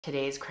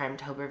Today's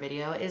CRIMETOBER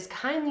video is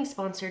kindly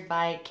sponsored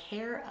by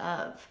Care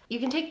Of. You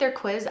can take their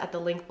quiz at the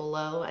link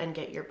below and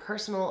get your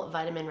personal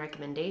vitamin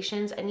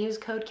recommendations and use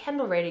code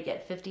Kendall Rae to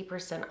get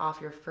 50%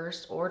 off your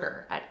first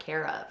order at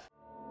Care Of.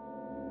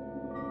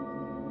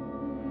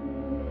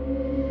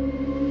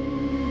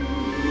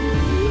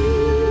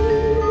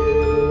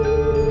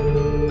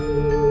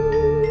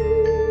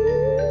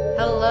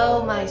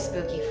 Hello, my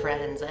spooky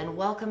friends, and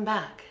welcome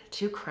back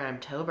to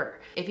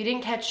CRIMETOBER. If you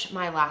didn't catch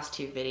my last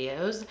two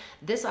videos,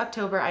 this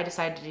October I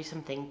decided to do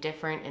something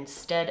different.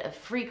 Instead of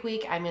Freak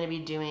Week, I'm going to be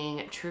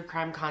doing true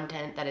crime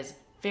content that is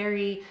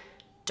very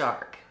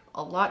dark.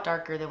 A lot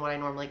darker than what I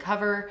normally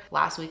cover.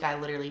 Last week I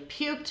literally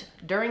puked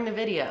during the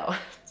video,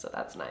 so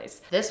that's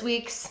nice. This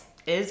week's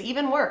is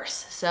even worse,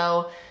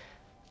 so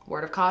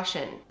word of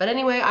caution. But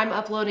anyway, I'm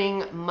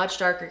uploading much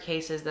darker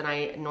cases than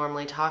I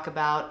normally talk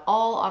about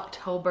all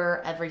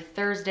October, every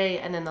Thursday,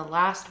 and then the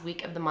last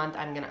week of the month,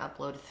 I'm gonna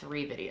upload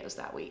 3 videos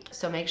that week.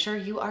 So make sure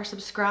you are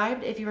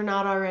subscribed if you're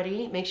not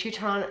already. Make sure you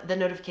turn on the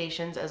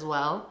notifications as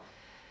well.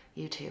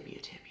 YouTube.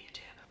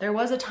 There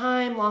was a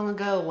time long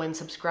ago when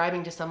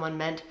subscribing to someone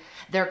meant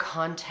their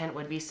content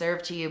would be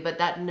served to you, but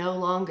that no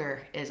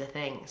longer is a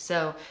thing.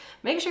 So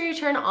make sure you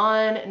turn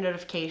on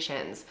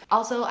notifications.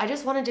 Also, I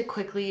just wanted to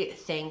quickly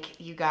thank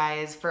you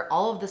guys for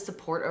all of the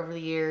support over the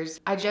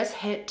years. I just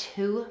hit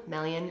 2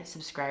 million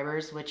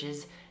subscribers, which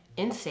is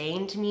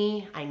insane to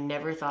me. I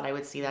never thought I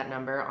would see that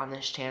number on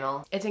this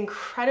channel. It's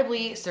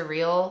incredibly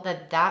surreal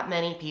that that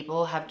many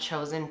people have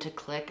chosen to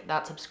click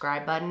that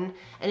subscribe button,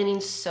 and it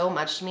means so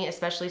much to me,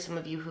 especially some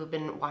of you who have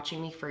been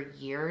watching me for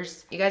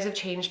years. You guys have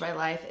changed my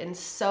life in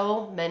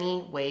so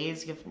many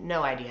ways. You have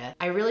no idea.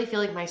 I really feel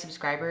like my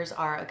subscribers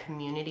are a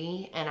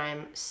community, and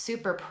I'm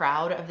super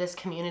proud of this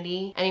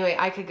community. Anyway,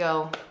 I could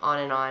go on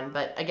and on,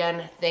 but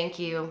again, thank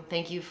you.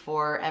 Thank you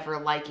for ever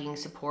liking,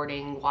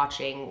 supporting,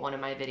 watching one of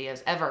my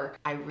videos ever.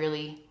 I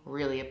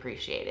really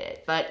appreciate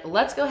it. But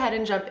let's go ahead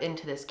and jump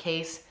into this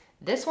case.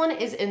 This one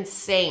is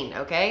insane,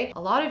 okay? A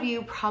lot of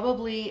you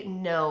probably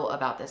know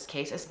about this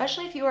case,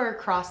 especially if you are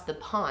across the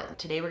pond.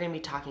 Today we're gonna be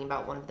talking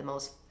about one of the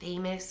most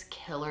famous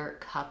killer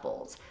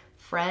couples,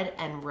 Fred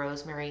and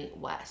Rosemary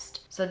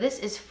West. So this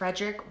is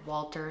Frederick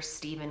Walter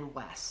Stephen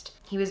West.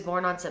 He was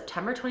born on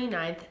September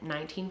 29th,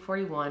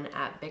 1941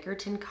 at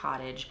Bickerton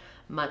Cottage,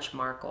 Much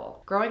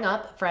Markle. Growing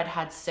up, Fred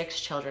had 6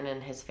 children in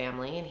his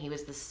family, and he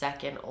was the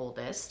second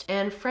oldest.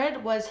 And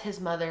Fred was his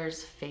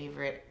mother's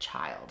favorite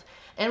child.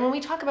 And when we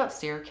talk about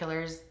serial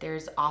killers,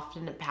 there's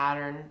often a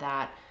pattern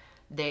that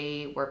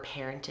they were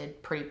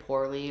parented pretty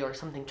poorly or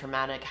something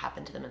traumatic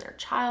happened to them in their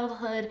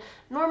childhood.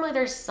 Normally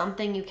there's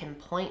something you can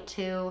point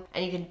to,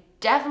 and you can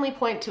definitely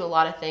point to a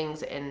lot of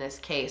things in this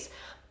case.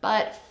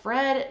 But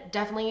Fred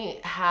definitely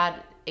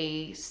had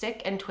a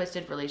sick and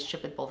twisted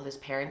relationship with both of his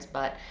parents,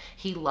 but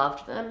he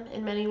loved them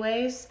in many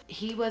ways.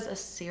 He was a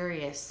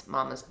serious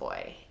mama's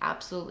boy,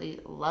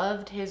 absolutely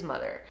loved his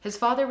mother. His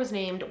father was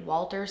named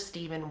Walter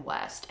Stephen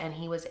West, and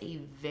he was a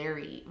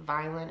very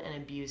violent and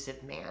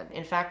abusive man.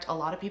 In fact, a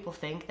lot of people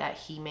think that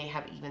he may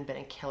have even been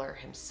a killer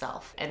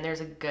himself, and there's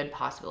a good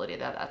possibility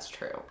that that's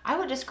true. I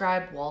would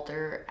describe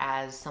Walter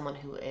as someone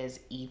who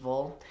is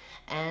evil,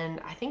 and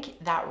I think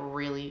that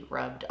really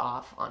rubbed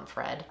off on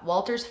Fred.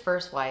 Walter's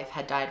first wife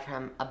had died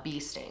from a bee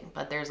sting,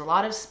 but there's a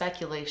lot of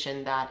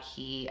speculation that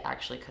he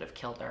actually could have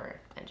killed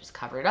her and just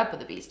covered it up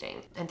with a bee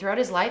sting. And throughout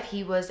his life,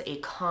 he was a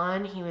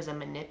con, he was a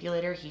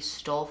manipulator, he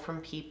stole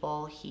from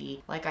people,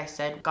 he, like I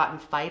said, got in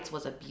fights,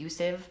 was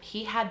abusive.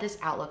 He had this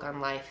outlook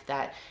on life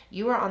that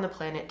you are on the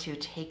planet to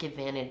take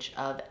advantage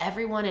of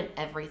everyone and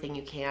everything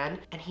you can,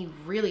 and he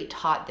really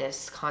taught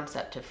this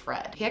concept to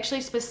Fred. He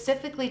actually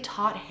specifically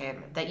taught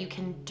him that you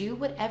can do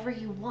whatever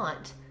you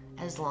want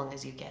as long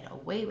as you get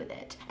away with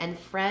it. And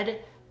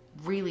Fred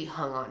really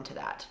hung on to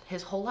that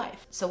his whole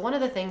life. So one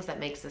of the things that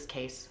makes this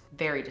case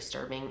very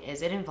disturbing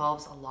is it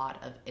involves a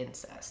lot of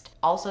incest.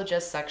 Also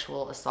just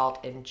sexual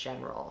assault in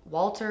general.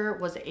 Walter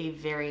was a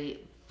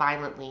very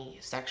violently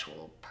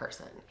sexual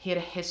person. He had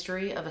a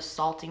history of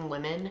assaulting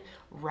women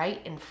right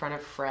in front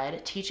of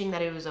Fred, teaching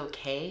that it was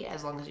okay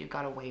as long as you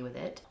got away with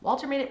it.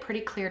 Walter made it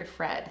pretty clear to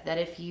Fred that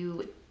if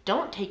you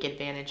don't take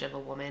advantage of a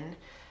woman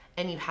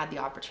and you had the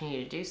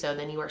opportunity to do so,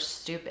 then you are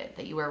stupid,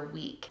 that you are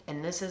weak.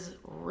 And this is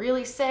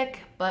really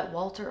sick, but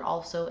Walter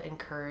also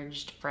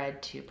encouraged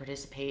Fred to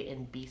participate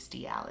in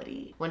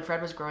bestiality. When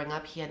Fred was growing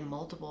up, he had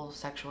multiple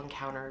sexual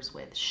encounters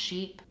with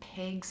sheep,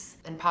 pigs,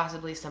 and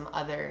possibly some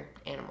other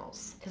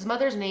animals. His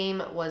mother's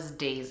name was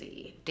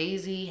Daisy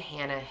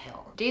Hannah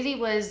Hill. Daisy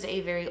was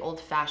a very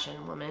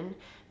old-fashioned woman,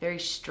 very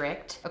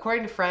strict.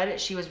 According to Fred,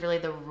 she was really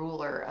the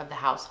ruler of the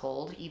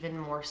household, even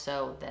more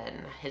so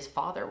than his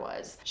father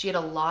was. She had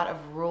a lot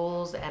of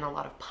rules and a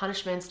lot of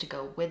punishments to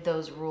go with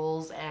those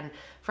rules, and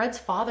Fred's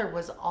father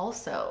was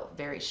also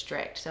very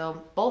strict.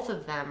 So both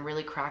of them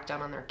really cracked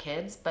down on their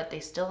kids, but they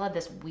still had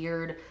this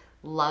weird,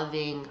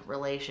 loving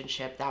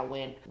relationship that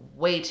went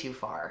way too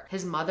far.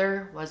 His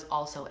mother was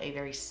also a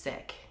very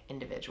sick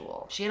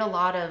individual. She had a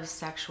lot of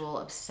sexual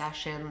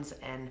obsessions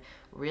and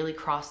really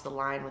crossed the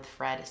line with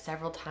Fred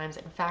several times.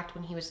 In fact,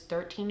 when he was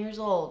 13 years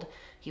old,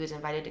 he was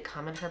invited to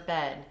come in her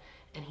bed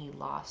and he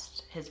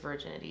lost his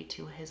virginity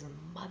to his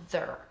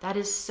mother. That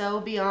is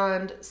so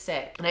beyond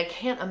sick. And I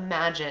can't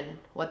imagine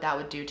what that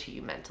would do to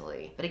you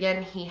mentally. But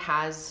again, he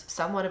has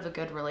somewhat of a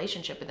good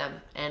relationship with them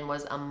and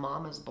was a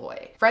mama's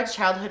boy. Fred's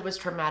childhood was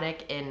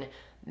traumatic in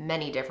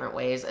many different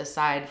ways,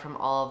 aside from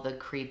all of the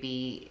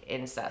creepy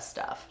incest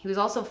stuff. He was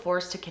also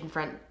forced to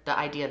confront the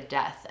idea of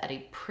death at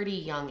a pretty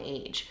young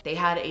age. They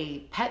had a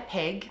pet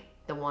pig,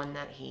 the one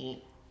that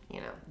he,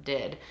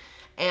 did,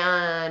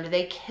 and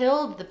they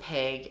killed the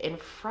pig in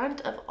front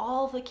of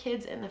all the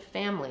kids in the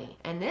family.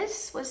 And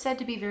this was said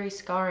to be very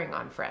scarring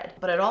on Fred,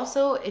 but it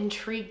also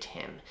intrigued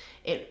him.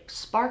 It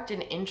sparked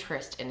an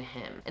interest in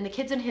him. And the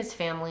kids in his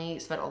family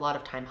spent a lot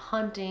of time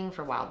hunting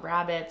for wild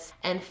rabbits,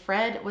 and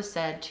Fred was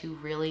said to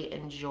really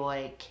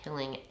enjoy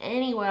killing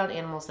any wild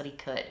animals that he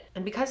could.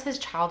 And because his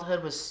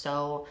childhood was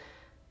so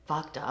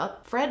fucked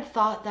up, Fred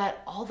thought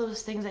that all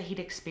those things that he'd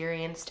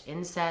experienced,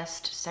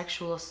 incest,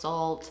 sexual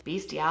assault,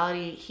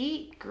 bestiality,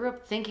 he grew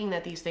up thinking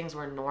that these things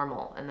were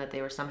normal and that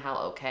they were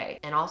somehow okay.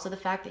 And also the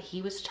fact that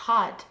he was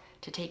taught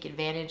to take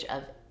advantage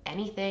of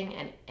anything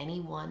and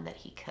anyone that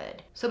he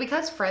could. So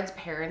because Fred's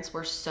parents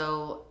were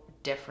so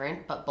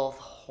different but both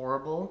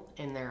horrible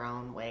in their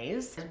own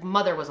ways, his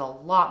mother was a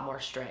lot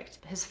more strict.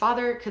 His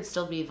father could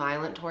still be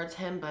violent towards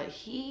him, but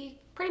he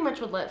pretty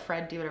much would let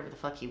Fred do whatever the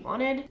fuck he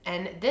wanted.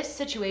 And this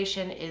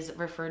situation is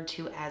referred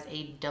to as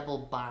a double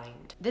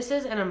bind. This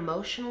is an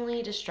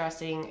emotionally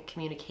distressing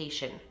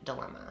communication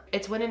dilemma.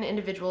 It's when an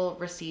individual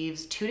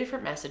receives two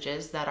different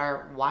messages that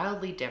are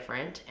wildly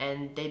different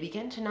and they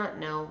begin to not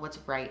know what's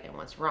right and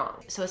what's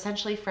wrong. So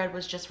essentially Fred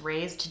was just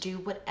raised to do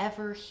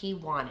whatever he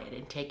wanted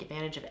and take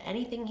advantage of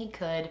anything he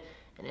could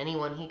and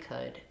anyone he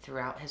could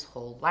throughout his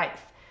whole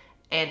life.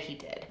 And he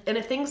did. And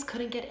if things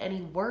couldn't get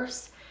any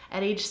worse,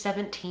 at age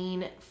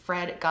 17,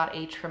 Fred got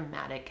a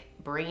traumatic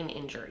brain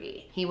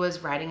injury. He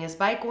was riding his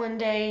bike one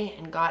day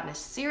and got in a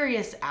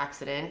serious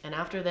accident, and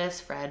after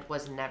this, Fred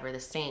was never the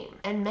same.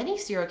 And many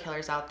serial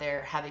killers out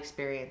there have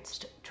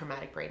experienced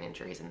traumatic brain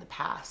injuries in the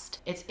past.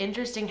 It's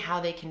interesting how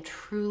they can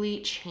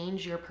truly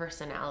change your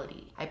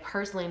personality. I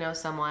personally know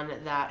someone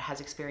that has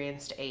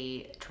experienced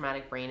a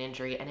traumatic brain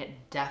injury and it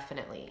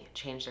definitely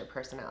changed their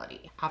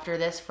personality. After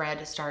this,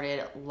 Fred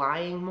started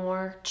lying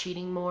more,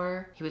 cheating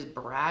more. He was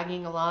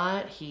bragging a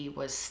lot. He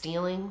was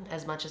stealing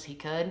as much as he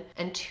could.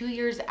 And 2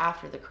 years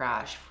after the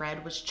crash,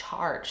 Fred was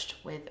charged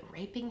with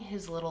raping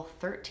his little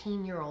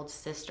 13-year-old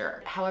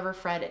sister. However,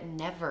 Fred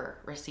never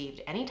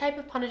received any type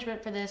of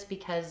punishment for this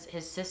because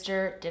his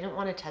sister didn't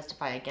want to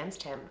testify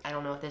against him. I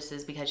don't know if this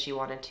is because she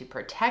wanted to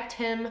protect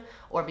him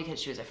or because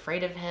she was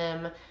afraid of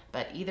him,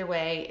 but either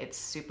way, it's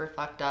super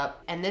fucked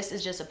up. And this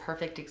is just a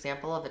perfect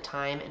example of a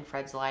time in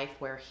Fred's life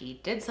where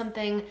he did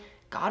something,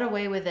 got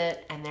away with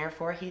it, and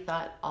therefore he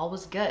thought all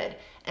was good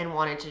and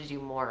wanted to do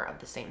more of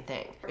the same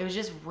thing. It was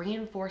just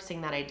reinforcing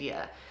that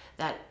idea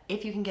that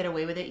if you can get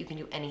away with it, you can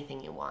do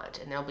anything you want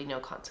and there'll be no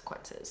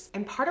consequences.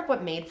 And part of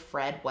what made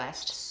Fred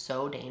West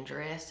so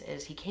dangerous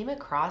is he came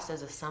across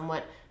as a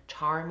somewhat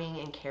charming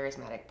and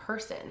charismatic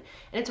person.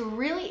 And it's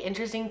really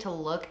interesting to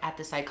look at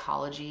the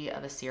psychology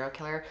of a serial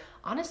killer.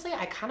 Honestly,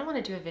 I kind of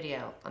want to do a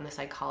video on the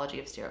psychology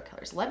of serial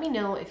killers. Let me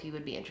know if you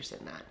would be interested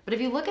in that. But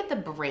if you look at the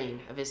brain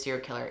of a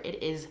serial killer,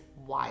 it is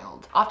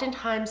wild.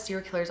 Oftentimes,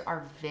 serial killers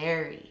are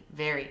very,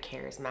 very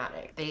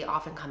charismatic. They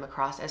often come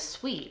across as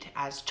sweet,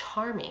 as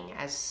charming,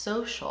 as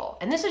social.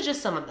 And this is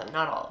just some of them,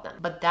 not all of them.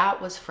 But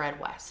that was Fred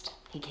West.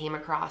 He came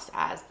across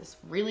as this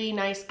really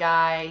nice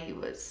guy. He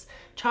was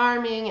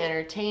charming,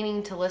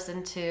 entertaining to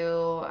listen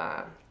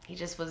to. He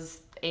just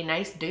was a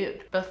nice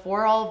dude.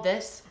 Before all of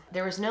this,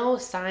 there was no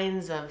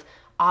signs of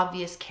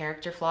obvious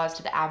character flaws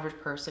to the average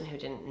person who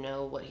didn't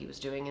know what he was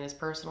doing in his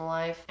personal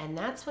life. And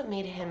that's what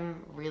made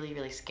him really,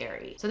 really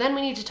scary. So then we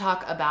need to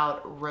talk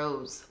about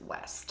Rose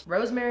West.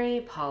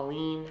 Rosemary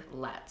Pauline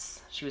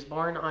Letts. She was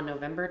born on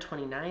November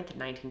 29th,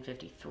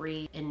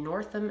 1953 in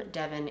Northam,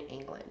 Devon,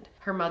 England.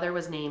 Her mother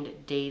was named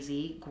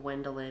Daisy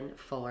Gwendolyn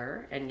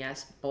Fuller, and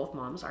yes, both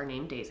moms are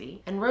named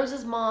Daisy. And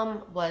Rose's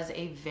mom was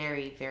a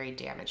very, very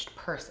damaged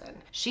person.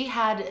 She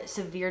had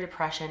severe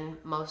depression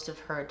most of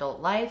her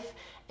adult life,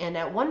 and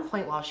at one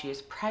point while she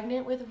was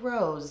pregnant with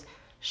Rose,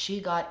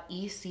 she got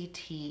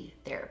ECT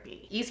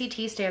therapy.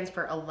 ECT stands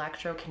for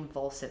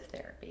electroconvulsive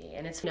therapy,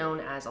 and it's known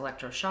as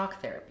electroshock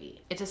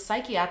therapy. It's a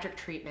psychiatric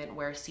treatment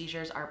where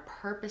seizures are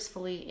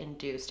purposefully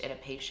induced in a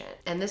patient.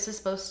 And this is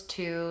supposed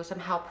to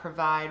somehow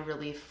provide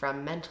relief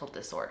from mental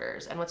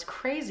disorders. And what's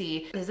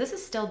crazy is this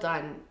is still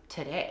done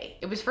today.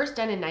 It was first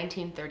done in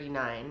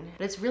 1939,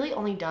 but it's really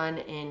only done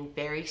in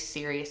very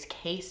serious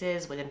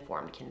cases with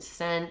informed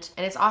consent.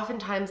 And it's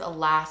oftentimes a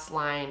last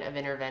line of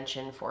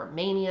intervention for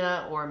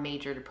mania or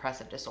major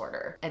depressive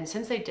disorder. And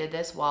since they did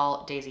this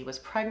while Daisy was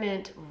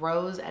pregnant,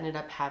 Rose ended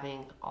up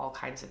having all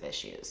kinds of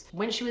issues.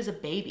 When she was a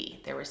baby,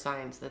 there were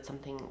signs that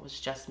something was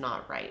just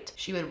not right.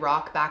 She would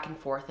rock back and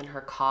forth in her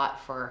cot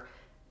for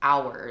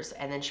hours,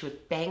 and then she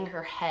would bang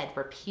her head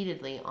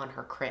repeatedly on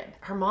her crib.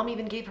 Her mom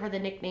even gave her the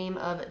nickname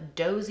of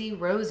Dozy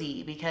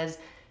Rosie because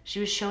she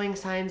was showing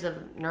signs of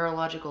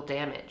neurological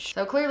damage.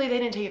 So clearly they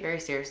didn't take it very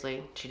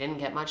seriously. She didn't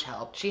get much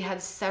help. She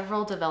had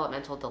several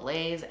developmental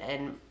delays,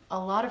 and a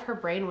lot of her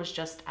brain was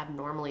just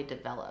abnormally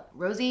developed.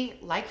 Rosie,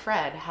 like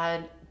Fred,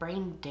 had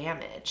brain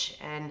damage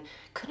and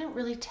couldn't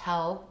really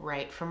tell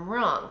right from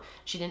wrong.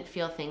 She didn't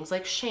feel things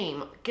like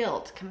shame,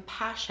 guilt,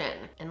 compassion.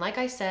 And like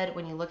I said,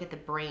 when you look at the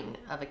brain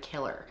of a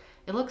killer,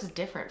 it looks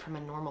different from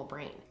a normal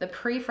brain. The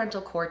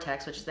prefrontal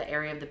cortex, which is the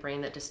area of the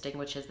brain that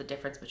distinguishes the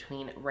difference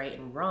between right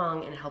and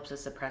wrong and helps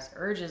us suppress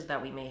urges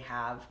that we may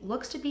have,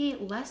 looks to be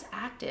less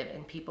active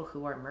in people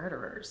who are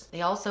murderers.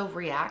 They also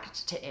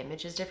react to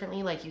images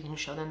differently. Like, you can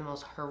show them the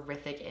most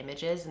horrific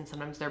images and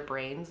sometimes their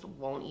brains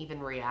won't even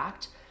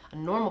react. A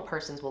normal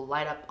person's will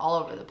light up all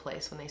over the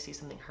place when they see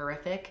something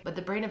horrific, but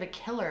the brain of a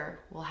killer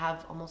will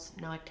have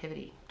almost no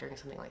activity during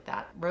something like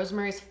that.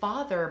 Rosemary's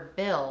father,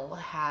 Bill,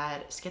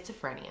 had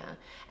schizophrenia,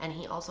 and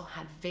he also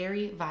had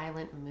very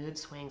violent mood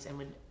swings and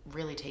would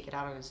really take it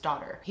out on his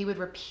daughter. He would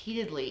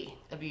repeatedly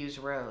abuse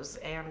Rose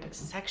and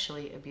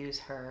sexually abuse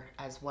her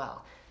as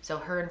well. So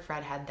her and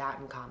Fred had that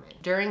in common.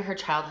 During her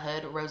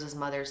childhood, Rose's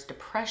mother's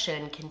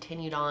depression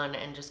continued on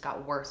and just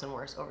got worse and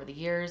worse over the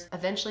years.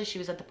 Eventually, she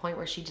was at the point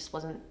where she just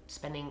wasn't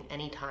spending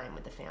any time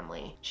with the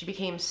family. She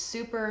became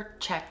super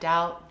checked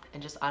out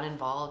and just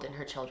uninvolved in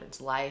her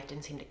children's life,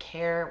 didn't seem to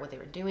care what they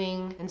were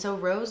doing. And so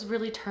Rose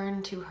really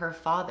turned to her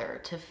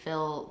father to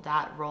fill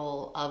that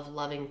role of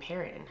loving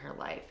parent in her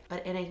life,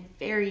 but in a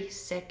very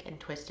sick and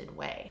twisted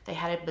way. They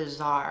had a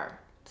bizarre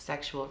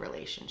sexual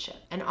relationship.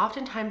 And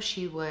oftentimes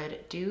she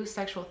would do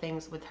sexual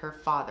things with her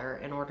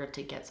father in order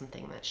to get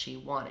something that she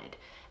wanted.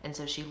 And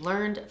so she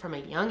learned from a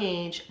young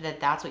age that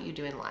that's what you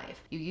do in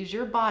life. You use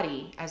your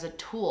body as a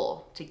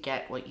tool to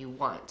get what you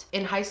want.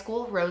 In high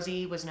school,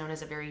 Rosie was known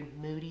as a very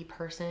moody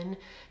person.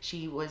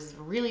 She was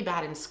really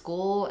bad in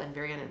school and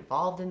very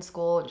uninvolved in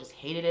school and just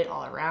hated it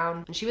all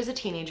around. When she was a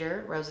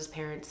teenager, Rose's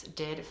parents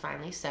did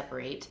finally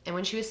separate. And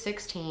when she was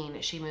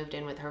 16, she moved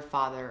in with her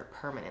father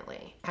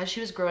permanently. As she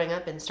was growing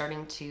up and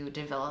starting to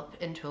develop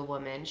into a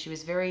woman, she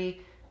was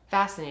very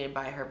fascinated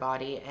by her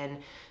body, and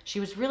she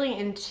was really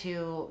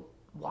into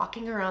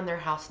walking around their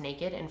house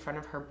naked in front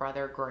of her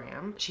brother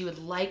Graham. She would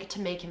like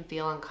to make him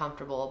feel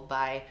uncomfortable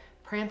by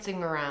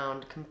prancing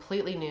around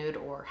completely nude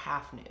or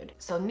half nude.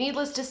 So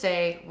needless to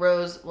say,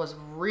 Rose was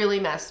really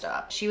messed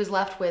up. She was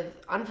left with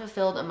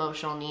unfulfilled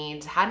emotional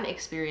needs, hadn't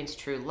experienced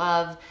true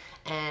love,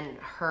 and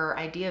her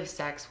idea of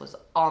sex was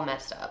all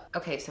messed up.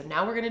 Okay, so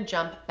now we're gonna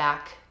jump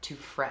back to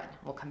Fred.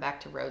 We'll come back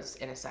to Rose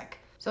in a sec.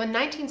 So in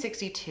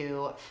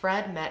 1962,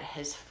 Fred met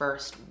his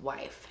first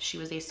wife. She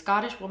was a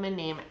Scottish woman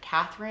named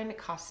Catherine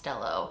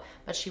Costello,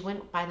 but she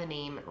went by the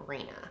name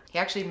Rena. He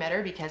actually met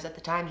her because at the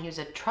time he was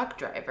a truck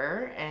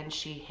driver and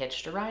she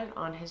hitched a ride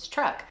on his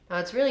truck. Now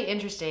what's really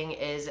interesting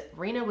is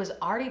Rena was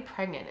already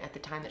pregnant at the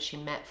time that she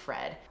met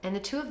Fred, and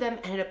the two of them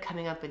ended up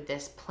coming up with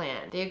this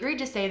plan. They agreed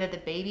to say that the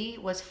baby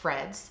was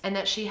Fred's and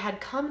that she had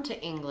come to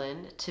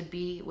England to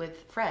be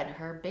with Fred,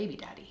 her baby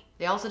daddy.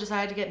 They also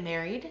decided to get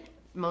married,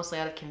 mostly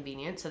out of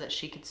convenience so that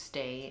she could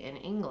stay in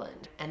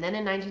England. And then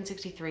in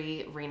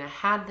 1963, Rena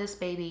had this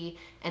baby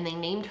and they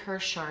named her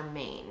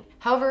Charmaine.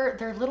 However,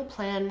 their little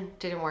plan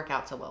didn't work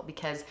out so well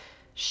because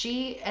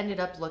she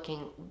ended up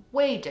looking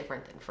way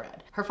different than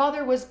Fred. Her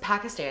father was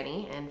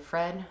Pakistani and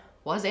Fred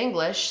was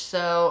English,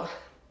 so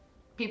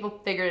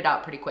people figured it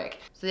out pretty quick.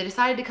 So they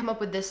decided to come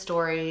up with this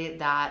story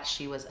that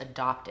she was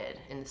adopted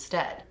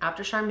instead.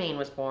 After Charmaine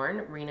was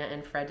born, Rena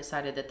and Fred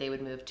decided that they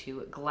would move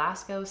to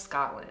Glasgow,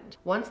 Scotland.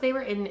 Once they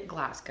were in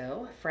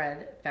Glasgow,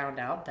 Fred found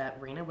out that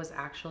Rena was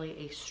actually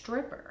a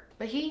stripper,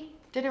 but he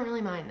didn't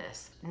really mind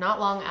this. Not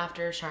long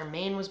after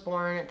Charmaine was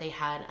born, they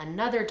had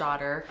another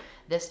daughter.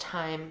 This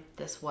time,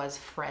 this was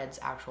Fred's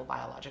actual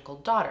biological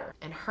daughter,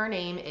 and her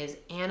name is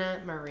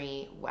Anna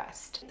Marie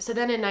West. So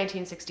then in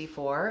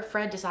 1964,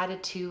 Fred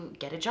decided to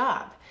get a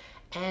job,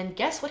 and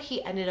guess what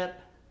he ended up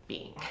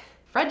being?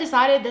 Fred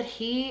decided that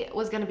he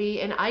was gonna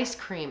be an ice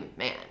cream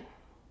man.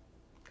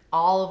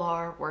 All of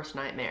our worst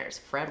nightmares.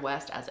 Fred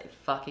West as a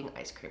fucking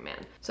ice cream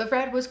man. So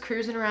Fred was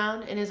cruising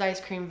around in his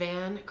ice cream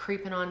van,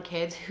 creeping on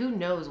kids. Who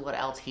knows what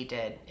else he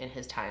did in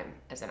his time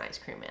as an ice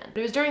cream man.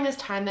 But it was during this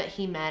time that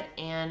he met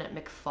Anne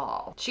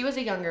McFall. She was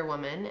a younger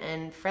woman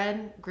and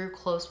Fred grew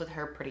close with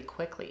her pretty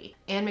quickly.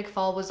 Anne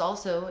McFall was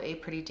also a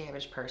pretty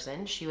damaged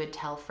person. She would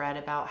tell Fred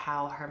about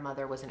how her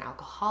mother was an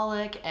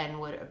alcoholic and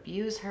would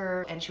abuse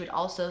her, and she would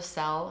also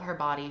sell her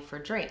body for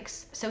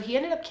drinks. So he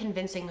ended up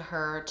convincing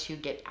her to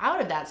get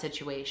out of that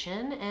situation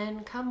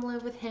and come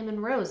live with him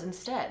and Rose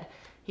instead.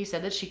 He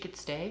said that she could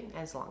stay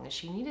as long as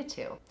she needed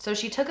to. So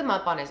she took him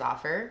up on his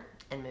offer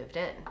and moved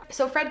in.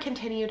 So Fred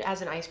continued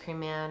as an ice cream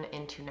man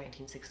into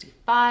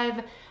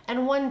 1965,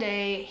 and one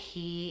day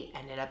he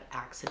ended up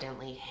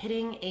accidentally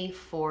hitting a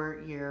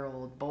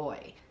 4-year-old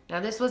boy. Now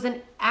this was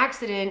an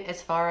accident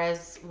as far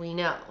as we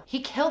know.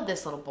 He killed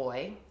this little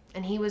boy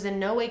and he was in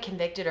no way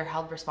convicted or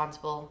held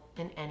responsible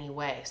in any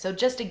way. So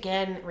just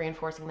again,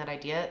 reinforcing that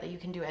idea that you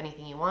can do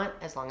anything you want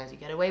as long as you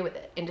get away with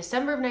it. In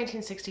December of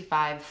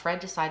 1965, Fred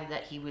decided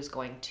that he was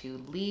going to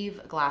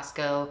leave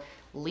Glasgow,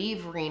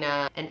 leave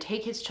Rena, and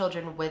take his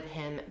children with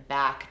him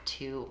back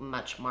to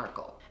Much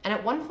Markle. And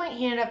at one point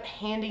he ended up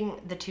handing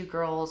the two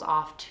girls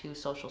off to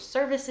social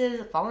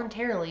services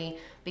voluntarily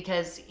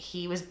because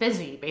he was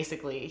busy,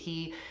 basically.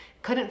 He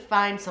couldn't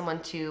find someone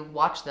to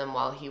watch them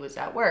while he was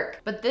at work.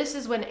 But this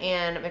is when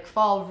Anne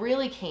McFall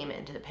really came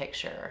into the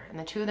picture, and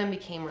the two of them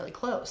became really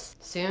close.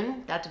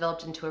 Soon, that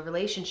developed into a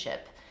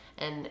relationship,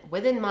 and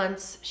within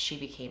months, she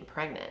became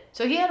pregnant.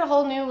 So he had a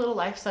whole new little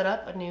life set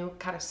up, a new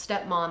kind of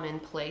stepmom in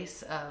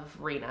place of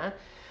Rena.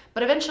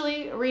 But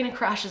eventually, Rena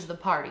crashes the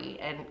party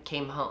and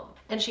came home.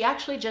 And she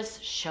actually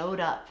just showed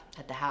up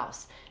at the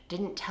house,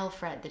 didn't tell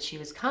Fred that she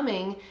was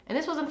coming, and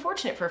this was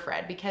unfortunate for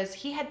Fred because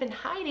he had been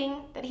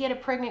hiding that he had a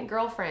pregnant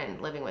girlfriend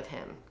living with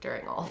him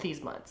during all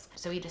these months.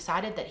 So he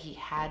decided that he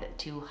had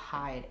to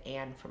hide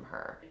Anne from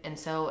her. And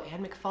so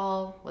Anne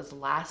McFall was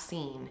last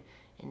seen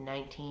in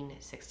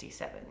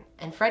 1967.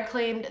 And Fred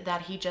claimed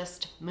that he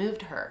just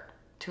moved her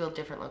to a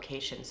different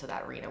location so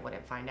that Rena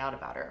wouldn't find out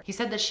about her. He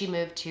said that she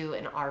moved to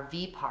an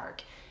RV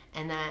park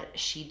and that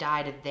she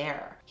died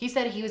there. He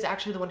said he was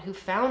actually the one who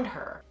found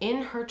her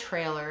in her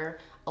trailer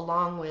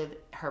along with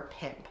her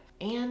pimp,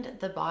 and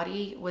the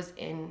body was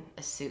in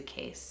a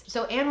suitcase.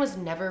 So Anne was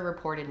never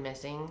reported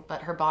missing,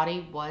 but her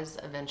body was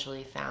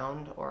eventually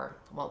found, or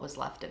what was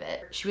left of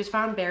it. She was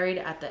found buried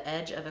at the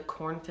edge of a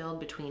cornfield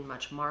between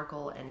Much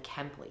Markle and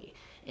Kempley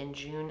in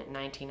June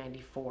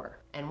 1994.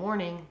 And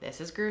warning,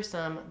 this is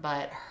gruesome,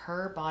 but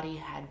her body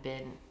had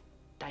been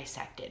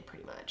dissected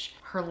pretty much.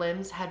 Her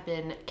limbs had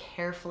been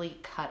carefully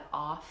cut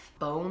off,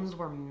 bones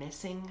were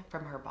missing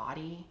from her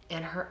body,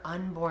 and her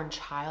unborn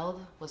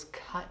child was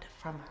cut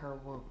from her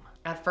womb.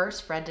 At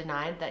first, Fred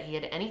denied that he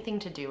had anything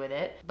to do with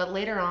it, but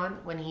later on,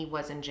 when he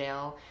was in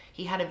jail,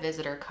 he had a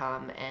visitor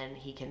come and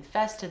he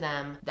confessed to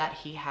them that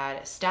he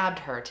had stabbed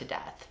her to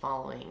death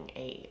following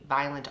a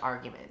violent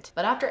argument.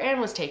 But after Anne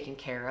was taken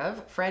care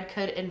of, Fred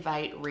could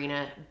invite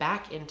Rena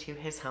back into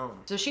his home.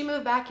 So she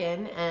moved back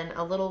in, and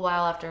a little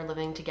while after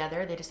living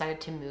together, they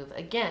decided to move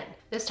again.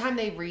 This time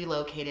they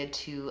relocated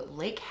to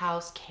Lake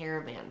House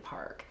Caravan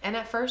Park. And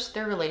at first,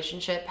 their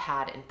relationship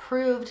had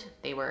improved.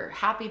 They were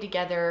happy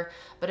together,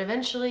 but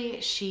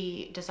eventually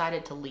she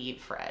decided to leave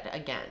Fred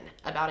again,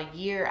 about a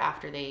year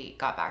after they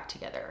got back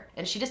together.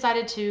 And she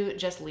decided to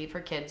just leave her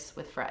kids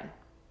with Fred.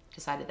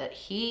 Decided that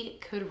he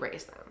could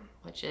raise them,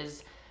 which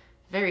is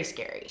very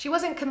scary. She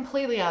wasn't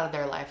completely out of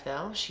their life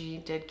though. She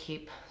did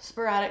keep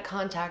sporadic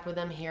contact with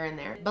them here and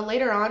there. But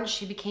later on,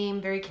 she became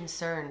very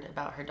concerned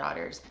about her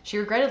daughters. She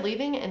regretted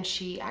leaving, and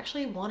she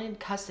actually wanted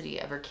custody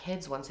of her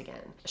kids once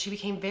again. She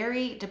became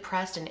very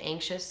depressed and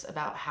anxious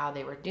about how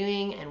they were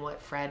doing and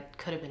what Fred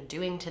could have been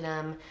doing to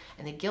them.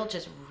 And the guilt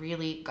just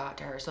really got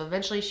to her. So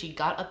eventually she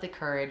got up the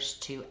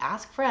courage to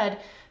ask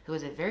Fred, who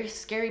was a very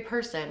scary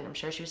person. I'm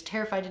sure she was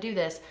terrified to do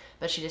this,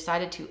 but she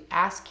decided to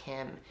ask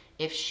him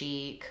if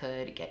she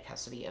could get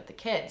custody of the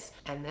kids.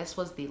 And this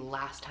was the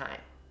last time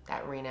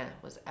that Rena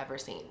was ever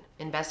seen.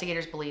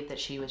 Investigators believe that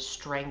she was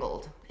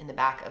strangled in the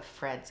back of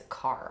Fred's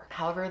car.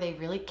 However, they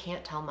really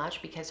can't tell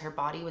much because her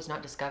body was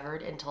not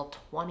discovered until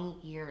 20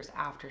 years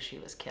after she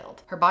was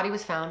killed. Her body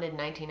was found in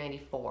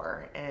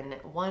 1994, and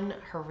one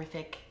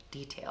horrific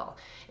detail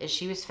is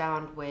she was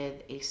found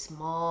with a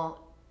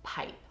small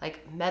pipe,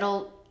 like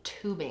metal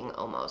tubing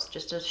almost,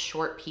 just a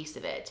short piece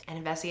of it. And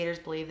investigators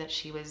believe that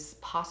she was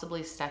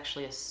possibly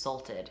sexually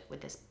assaulted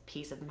with this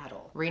piece of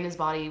metal. Rena's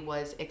body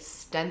was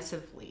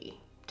extensively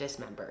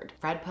dismembered.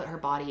 Fred put her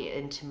body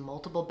into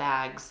multiple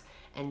bags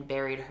and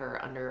buried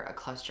her under a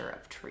cluster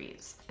of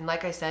trees. And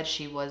like I said,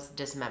 she was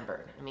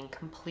dismembered. I mean,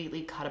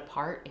 completely cut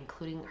apart,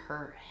 including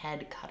her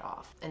head cut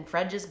off. And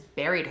Fred just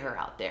buried her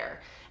out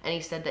there. And he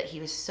said that he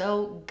was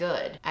so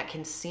good at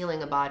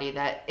concealing a body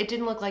that it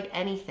didn't look like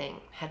anything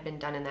had been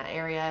done in that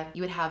area.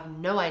 You would have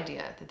no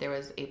idea that there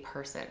was a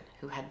person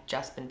who had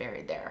just been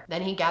buried there.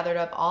 Then he gathered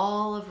up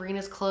all of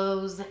Rena's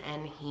clothes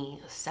and he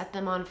set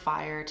them on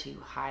fire to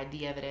hide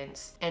the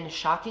evidence. And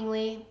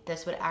shockingly,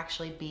 this would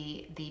actually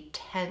be the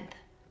 10th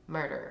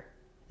murder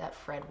that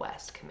Fred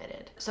West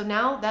committed. So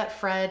now that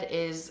Fred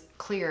is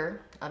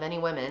clear of any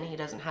women, he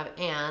doesn't have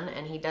Anne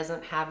and he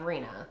doesn't have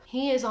Rena,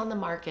 he is on the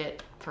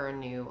market for a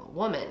new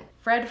woman.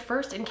 Fred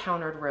first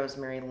encountered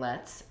Rosemary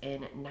Letts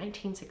in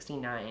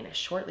 1969,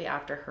 shortly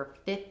after her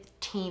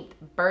 15th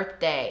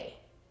birthday.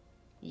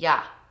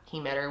 Yeah, he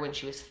met her when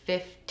she was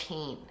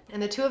 15.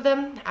 And the two of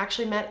them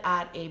actually met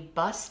at a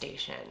bus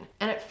station.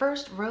 And at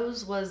first,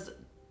 Rose was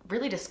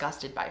really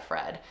disgusted by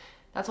Fred.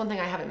 That's one thing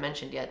I haven't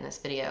mentioned yet in this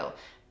video.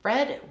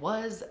 Fred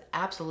was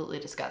absolutely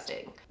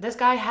disgusting. This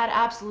guy had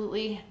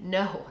absolutely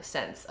no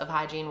sense of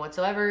hygiene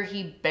whatsoever.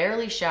 He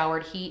barely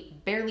showered. He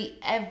barely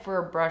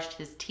ever brushed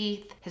his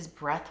teeth. His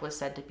breath was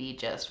said to be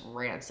just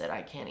rancid.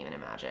 I can't even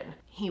imagine.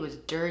 He was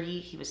dirty,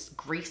 he was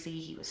greasy,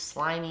 he was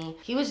slimy.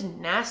 He was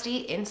nasty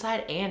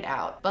inside and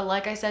out. But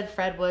like I said,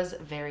 Fred was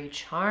very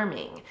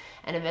charming.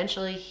 And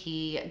eventually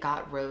he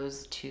got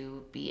Rose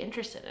to be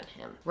interested in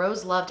him.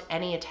 Rose loved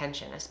any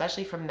attention,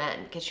 especially from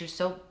men, because she was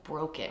so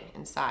broken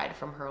inside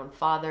from her own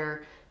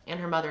father and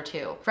her mother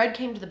too. Fred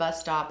came to the bus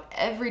stop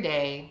every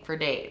day for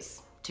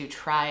days to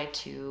try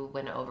to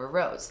win over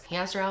Rose. He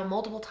asked her out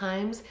multiple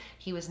times.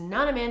 He was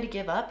not a man to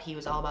give up. He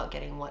was all about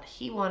getting what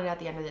he wanted at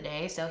the end of the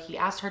day. So he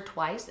asked her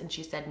twice and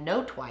she said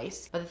no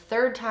twice. But the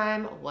third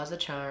time was a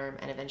charm,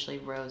 and eventually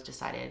Rose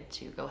decided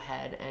to go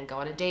ahead and go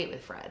on a date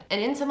with Fred. And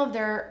in some of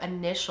their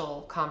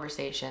initial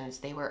conversations,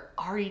 they were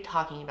already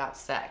talking about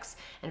sex.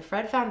 And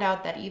Fred found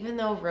out that even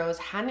though Rose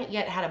hadn't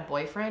yet had a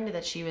boyfriend,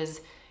 that she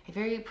was a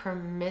very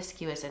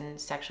promiscuous and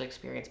sexually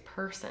experienced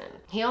person.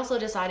 He also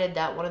decided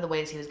that one of the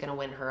ways he was going to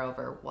win her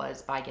over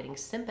was by getting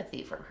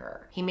sympathy from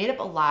her. He made up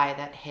a lie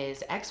that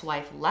his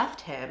ex-wife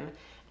left him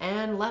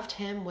and left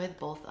him with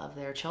both of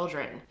their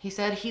children. He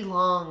said he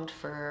longed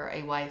for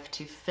a wife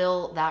to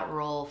fill that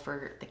role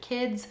for the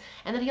kids,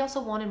 and that he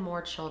also wanted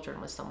more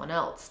children with someone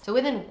else. So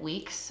within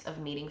weeks of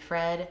meeting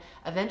Fred,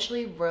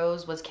 eventually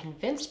Rose was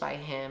convinced by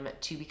him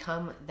to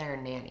become their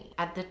nanny.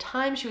 At the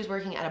time, she was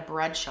working at a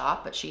bread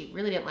shop, but she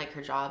really didn't like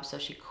her job, so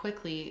she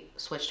quickly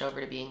switched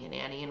over to being a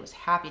nanny and was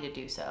happy to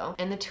do so.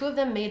 And the two of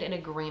them made an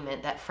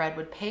agreement that Fred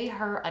would pay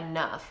her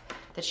enough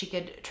that she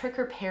could trick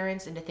her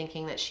parents into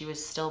thinking that she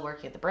was still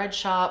working at the bread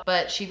shop,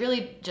 but she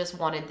really just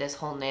wanted this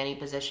whole nanny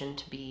position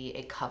to be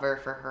a cover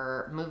for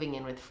her moving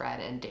in with Fred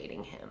and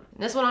dating him.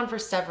 And this went on for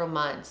several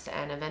months,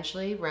 and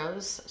eventually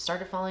Rose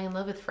started falling in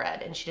love with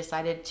Fred, and she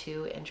decided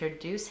to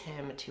introduce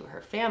him to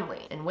her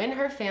family. And when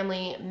her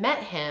family met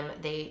him,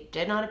 they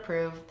did not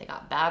approve. They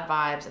got bad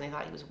vibes, and they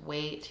thought he was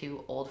way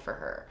too old for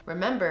her.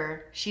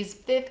 Remember, she's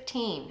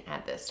 15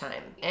 at this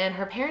time, and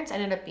her parents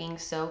ended up being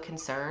so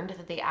concerned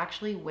that they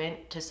actually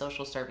went to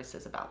social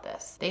services about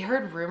this. They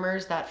heard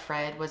rumors that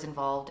Fred was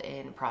involved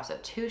in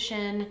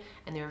prostitution,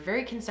 and they were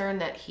very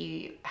concerned that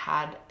he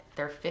had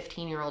their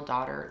 15-year-old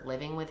daughter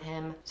living with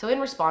him. So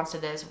in response to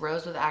this,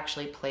 Rose was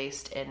actually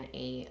placed in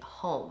a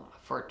home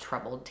for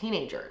troubled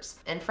teenagers.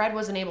 And Fred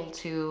wasn't able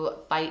to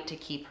fight to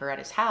keep her at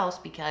his house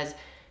because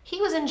he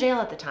was in jail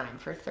at the time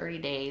for 30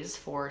 days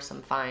for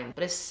some fine.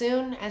 But as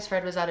soon as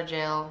Fred was out of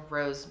jail,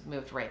 Rose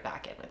moved right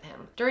back in with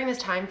him. During this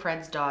time,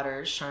 Fred's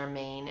daughters,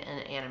 Charmaine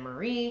and Anna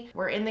Marie,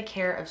 were in the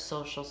care of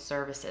social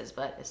services,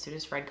 but as soon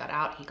as Fred got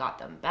out, he got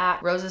them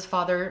back. Rose's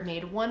father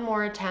made one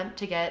more attempt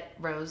to get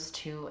Rose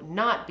to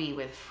not be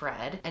with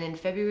Fred, and in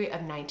February of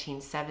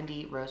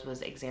 1970, Rose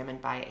was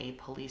examined by a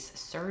police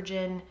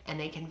surgeon, and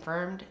they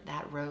confirmed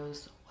that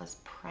Rose was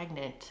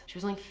pregnant. She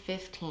was only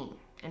 15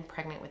 and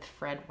pregnant with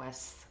Fred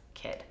West's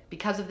kid.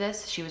 Because of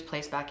this, she was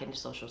placed back into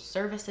social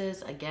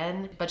services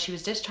again, but she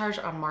was discharged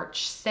on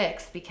March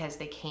 6th because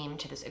they came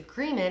to this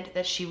agreement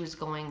that she was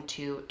going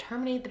to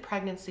terminate the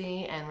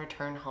pregnancy and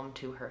return home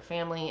to her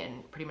family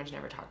and pretty much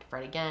never talk to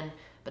Fred again.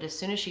 But as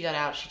soon as she got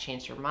out, she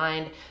changed her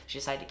mind. She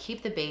decided to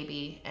keep the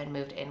baby and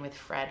moved in with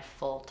Fred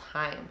full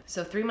time.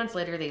 So 3 months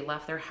later, they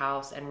left their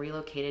house and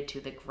relocated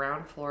to the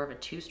ground floor of a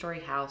 2-story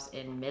house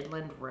in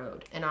Midland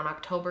Road. And on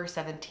October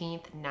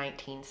 17th,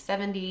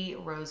 1970,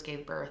 Rose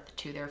gave birth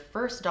to their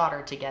first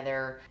daughter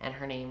together, and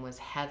her name was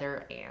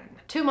Heather Ann.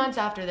 2 months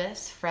after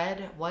this,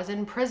 Fred was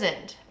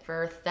imprisoned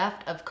for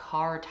theft of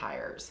car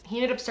tires. He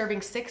ended up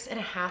serving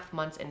 6.5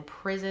 months in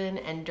prison,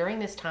 and during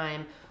this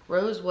time,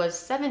 Rose was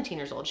 17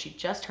 years old. She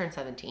just turned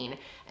 17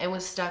 and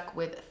was stuck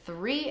with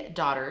 3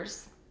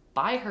 daughters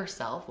by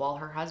herself while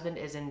her husband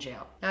is in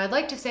jail. Now, I'd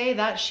like to say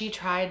that she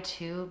tried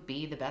to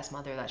be the best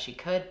mother that she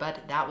could, but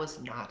that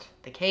was not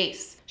the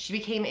case. She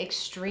became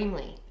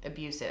extremely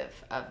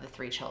abusive of the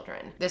 3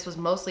 children. This was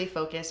mostly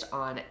focused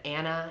on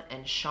Anna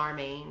and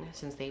Charmaine,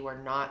 since they were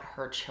not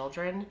her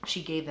children.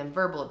 She gave them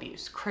verbal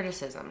abuse,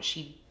 criticism,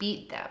 she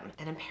beat them.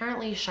 And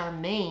apparently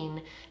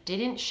Charmaine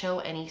didn't show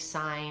any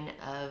sign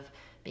of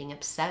being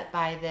upset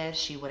by this.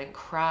 She wouldn't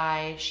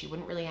cry. She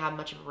wouldn't really have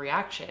much of a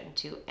reaction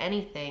to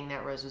anything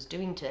that Rose was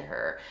doing to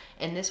her.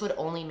 And this would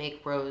only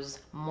make Rose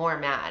more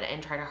mad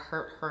and try to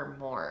hurt her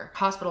more.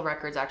 Hospital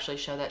records actually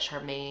show that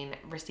Charmaine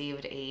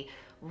received a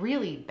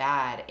really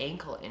bad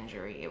ankle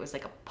injury. It was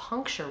like a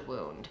puncture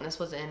wound. This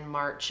was in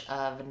March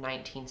of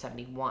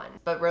 1971.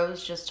 But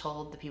Rose just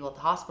told the people at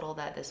the hospital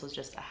that this was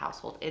just a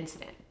household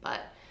incident,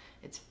 but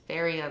it's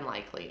very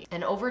unlikely.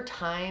 And over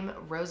time,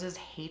 Rose's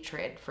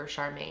hatred for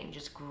Charmaine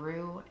just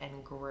grew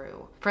and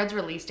grew. Fred's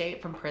release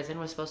date from prison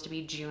was supposed to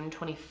be June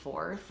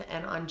 24th,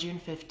 and on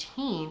June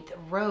 15th,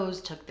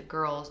 Rose took the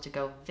girls to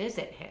go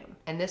visit him.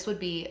 And this would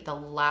be the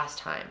last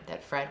time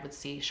that Fred would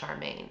see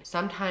Charmaine.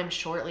 Sometime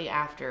shortly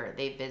after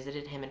they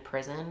visited him in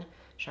prison,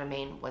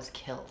 Charmaine was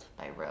killed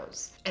by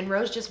Rose. And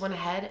Rose just went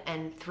ahead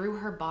and threw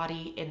her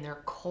body in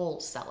their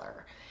coal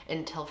cellar.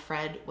 until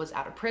Fred was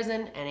out of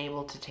prison and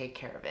able to take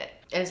care of it.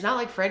 And it's not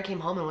like Fred came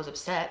home and was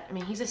upset. I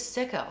mean, he's a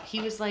sicko.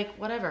 He was like,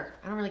 whatever,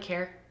 I don't really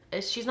care.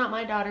 She's not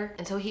my daughter.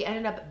 And so he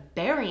ended up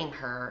burying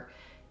her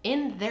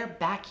in their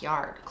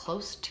backyard,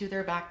 close to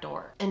their back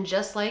door. And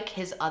just like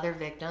his other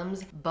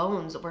victims,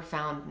 bones were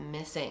found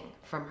missing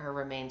from her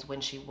remains when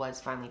she was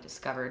finally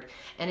discovered.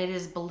 And it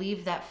is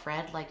believed that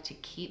Fred liked to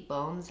keep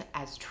bones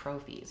as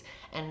trophies.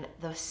 And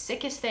the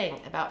sickest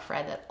thing about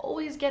Fred that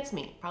always gets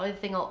me, probably the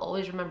thing I'll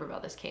always remember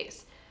about this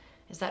case,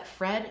 is that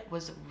Fred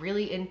was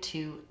really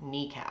into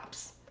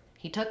kneecaps.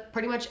 He took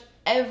pretty much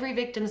every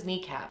victim's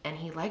kneecap and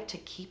he liked to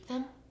keep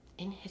them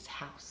in his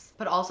house.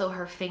 But also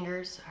her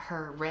fingers,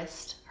 her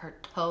wrist, her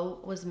toe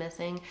was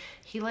missing.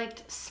 He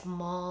liked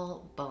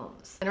small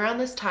bones. And around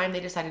this time, they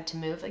decided to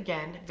move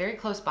again, very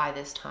close by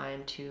this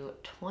time, to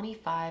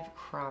 25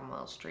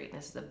 Cromwell Street. And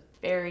this is a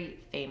very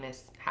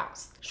famous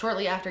house.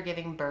 Shortly after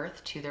giving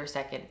birth to their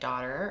second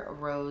daughter,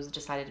 Rose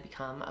decided to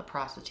become a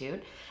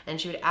prostitute, and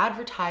she would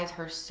advertise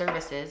her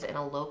services in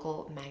a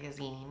local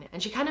magazine.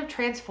 And she kind of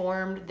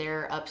transformed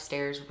their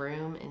upstairs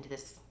room into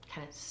this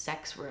kind of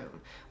sex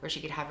room where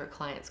she could have her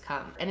clients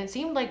come. And it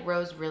seemed like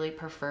Rose really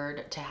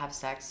preferred to have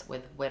sex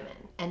with women.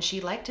 And she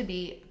liked to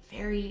be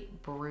very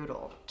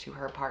brutal to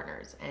her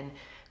partners and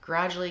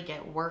gradually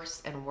get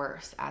worse and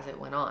worse as it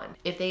went on.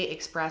 If they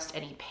expressed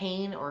any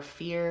pain or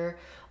fear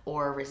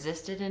or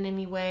resisted in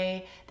any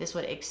way, this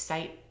would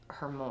excite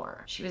her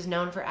more. She was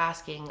known for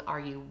asking, "Are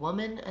you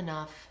woman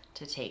enough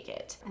to take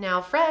it?" Now,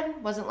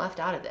 Fred wasn't left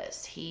out of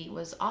this. He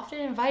was often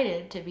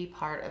invited to be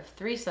part of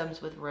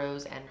threesomes with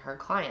Rose and her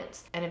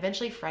clients. And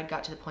eventually Fred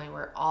got to the point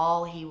where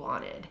all he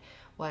wanted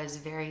was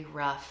very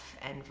rough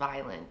and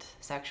violent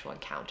sexual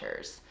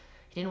encounters.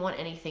 He didn't want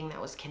anything that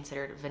was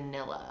considered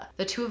vanilla.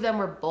 The two of them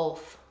were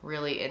both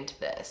really into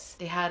this.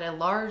 They had a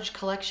large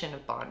collection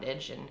of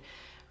bondage and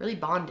really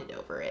bonded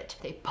over it.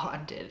 They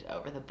bonded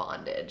over the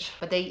bondage.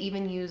 But they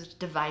even used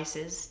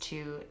devices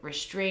to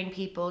restrain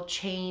people,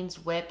 chains,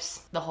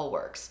 whips, the whole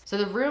works. So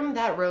the room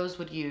that Rose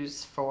would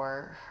use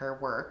for her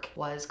work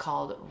was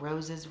called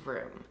Rose's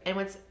room. And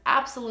what's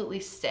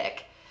absolutely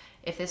sick,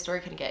 if this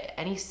story can get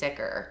any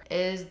sicker,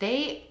 is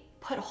they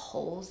put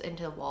holes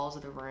into the walls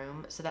of the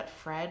room so that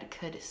Fred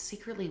could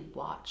secretly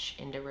watch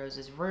into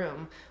Rose's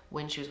room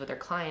when she was with her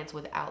clients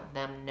without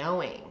them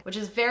knowing, which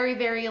is very,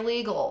 very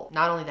illegal.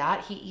 Not only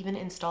that, he even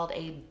installed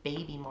a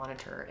baby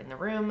monitor in the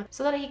room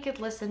so that he could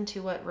listen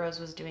to what Rose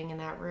was doing in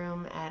that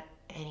room at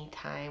any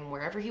time,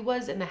 wherever he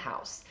was in the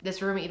house.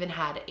 This room even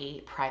had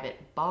a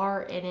private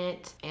bar in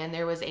it, and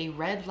there was a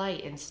red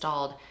light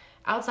installed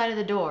outside of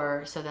the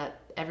door so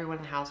that everyone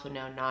in the house would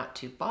know not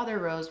to bother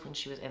Rose when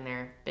she was in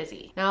there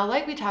busy. Now,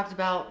 like we talked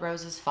about,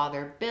 Rose's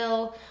father,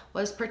 Bill,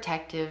 was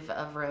protective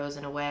of Rose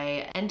in a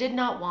way and did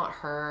not want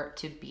her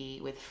to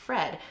be with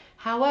Fred.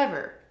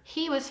 However,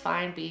 he was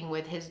fine being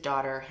with his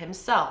daughter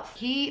himself.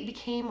 He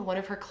became one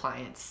of her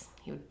clients.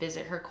 He would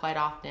visit her quite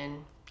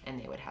often and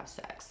they would have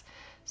sex.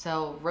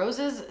 So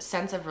Rose's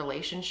sense of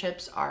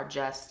relationships are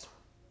just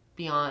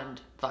beyond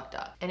fucked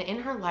up. And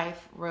in her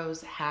life,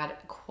 Rose had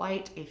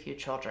quite a few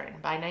children.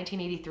 By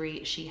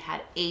 1983, she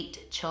had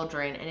 8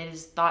 children, and it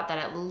is thought that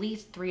at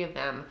least 3 of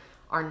them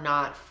are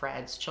not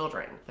Fred's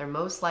children. They're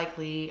most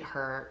likely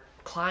her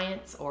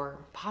clients or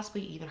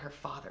possibly even her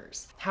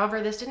father's.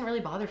 However, this didn't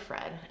really bother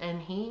Fred,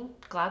 and he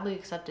gladly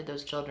accepted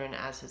those children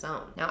as his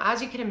own. Now,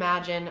 as you can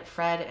imagine,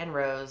 Fred and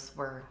Rose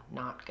were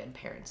not good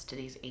parents to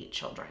these 8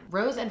 children.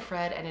 Rose and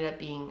Fred ended up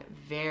being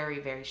very,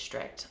 very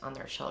strict on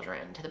their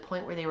children, to the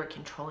point where they were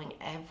controlling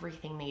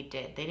everything they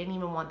did. They didn't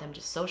even want them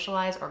to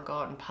socialize or go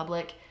out in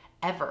public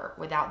ever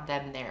without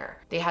them there.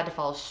 They had to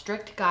follow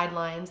strict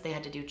guidelines. They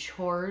had to do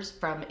chores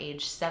from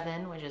age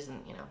 7, which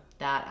isn't,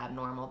 that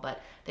abnormal, but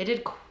they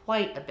did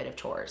quite a bit of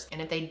chores. And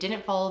if they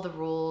didn't follow the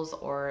rules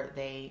or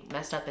they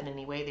messed up in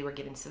any way, they were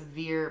given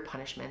severe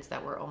punishments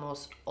that were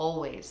almost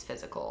always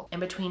physical.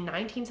 And between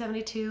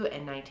 1972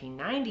 and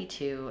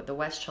 1992, the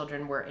West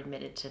children were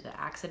admitted to the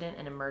accident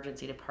and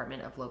emergency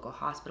department of local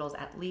hospitals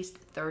at least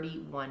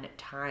 31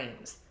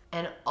 times.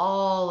 And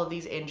all of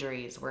these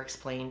injuries were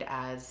explained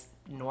as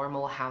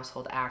normal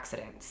household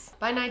accidents.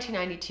 By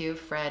 1992,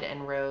 Fred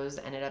and Rose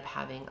ended up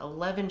having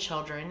 11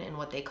 children in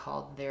what they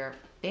called their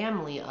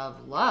family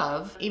of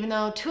love, even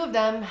though 2 of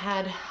them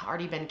had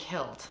already been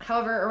killed.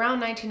 However, around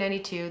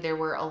 1992, there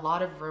were a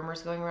lot of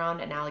rumors going around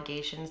and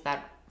allegations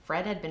that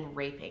Fred had been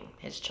raping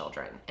his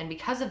children. And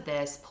because of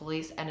this,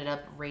 police ended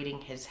up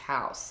raiding his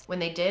house. When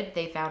they did,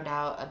 they found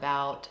out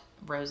about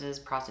Rose's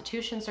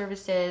prostitution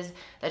services,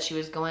 that she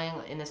was going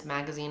in this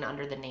magazine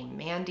under the name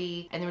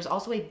Mandy, and there was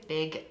also a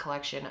big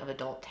collection of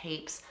adult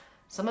tapes,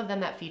 some of them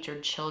that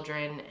featured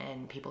children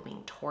and people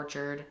being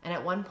tortured. And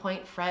at one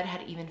point, Fred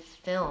had even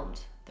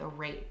filmed the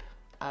rape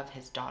of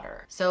his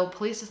daughter. So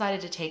police decided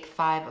to take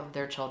 5 of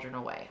their children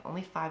away,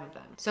 only 5 of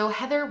them. So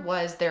Heather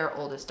was their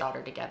oldest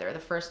daughter together, the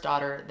first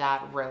daughter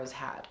that Rose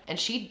had. And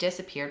she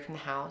disappeared from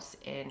the house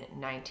in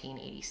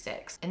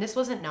 1986. And this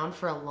wasn't known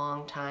for a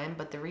long time,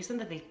 but the reason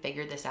that they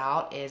figured this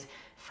out is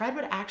Fred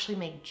would actually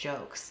make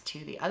jokes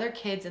to the other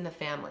kids in the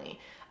family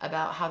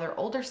about how their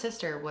older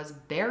sister was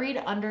buried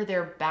under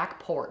their back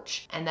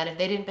porch, and that if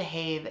they didn't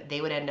behave,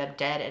 they would end up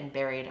dead and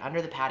buried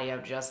under the patio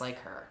just like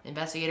her.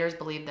 Investigators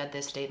believed that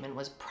this statement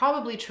was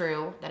probably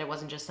true, that it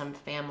wasn't just some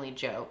family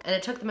joke, and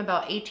it took them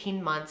about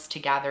 18 months to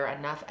gather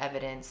enough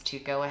evidence to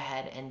go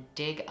ahead and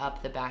dig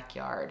up the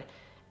backyard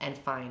and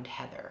find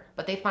Heather.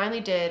 But they finally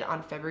did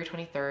on February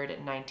 23rd,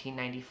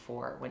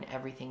 1994, when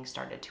everything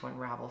started to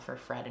unravel for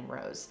Fred and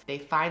Rose. They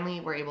finally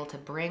were able to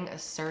bring a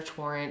search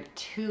warrant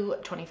to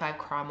 25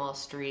 Cromwell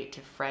Street to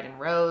Fred and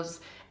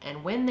Rose.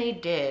 And when they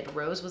did,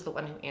 Rose was the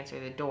one who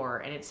answered the door,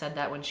 and it said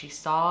that when she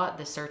saw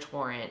the search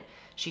warrant,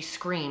 she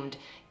screamed,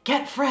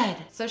 "Get Fred!"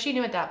 So she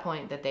knew at that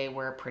point that they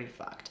were pretty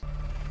fucked.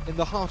 In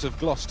the heart of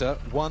Gloucester,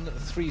 one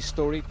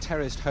 3-story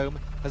terraced home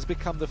has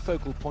become the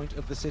focal point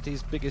of the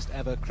city's biggest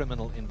ever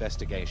criminal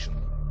investigation.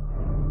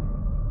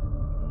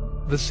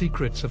 The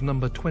secrets of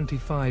number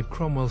 25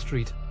 Cromwell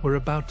Street were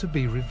about to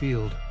be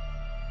revealed.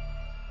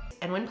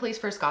 And when police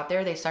first got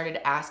there, they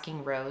started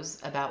asking Rose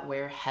about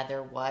where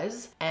Heather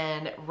was.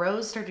 And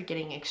Rose started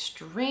getting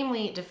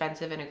extremely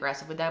defensive and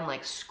aggressive with them,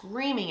 like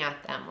screaming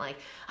at them, like,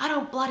 "I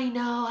don't bloody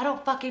know, I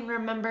don't fucking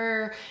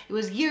remember, it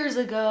was years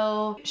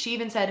ago." She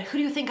even said, "Who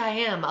do you think I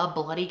am, a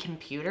bloody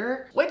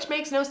computer?" Which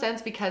makes no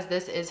sense because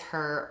this is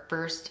her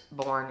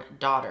firstborn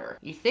daughter.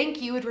 You think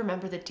you would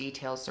remember the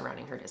details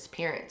surrounding her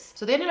disappearance.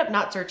 So they ended up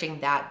not searching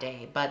that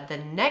day, but the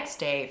next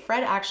day,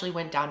 Fred actually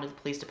went down to the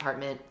police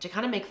department to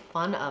kind of make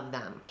fun of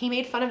them. He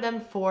made fun of them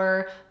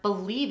for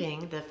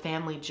believing the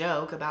family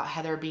joke about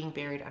Heather being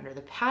buried under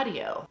the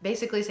patio,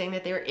 basically saying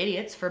that they were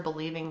idiots for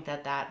believing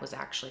that that was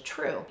actually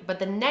true. But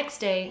the next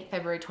day,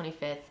 February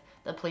 25th,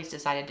 the police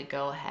decided to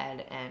go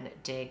ahead and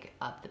dig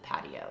up the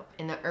patio.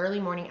 In the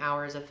early morning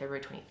hours of February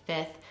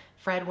 25th,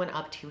 Fred went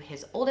up to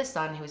his oldest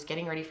son who was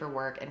getting ready for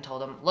work and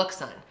told him, "Look,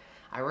 son,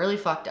 I really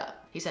fucked up."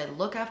 He said,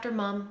 "Look after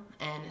mom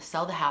and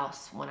sell the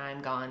house when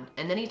I'm gone."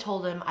 And then he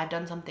told him, "I've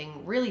done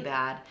something really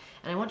bad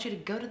and I want you to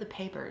go to the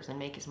papers and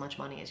make as much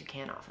money as you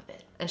can off of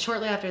it." And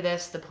shortly after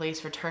this, the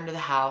police returned to the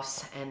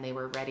house and they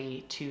were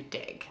ready to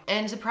dig.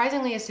 And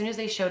surprisingly, as soon as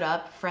they showed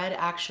up, Fred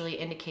actually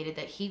indicated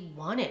that he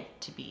wanted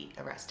to be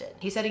arrested.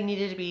 He said he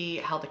needed to be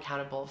held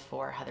accountable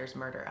for Heather's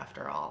murder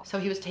after all. So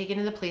he was taken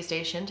to the police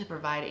station to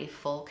provide a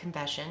full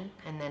confession,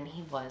 and then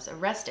he was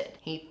arrested.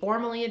 He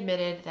formally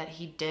admitted that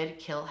he did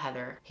kill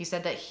Heather. He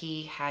said that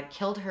he had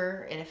killed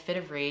her in a fit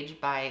of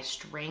rage by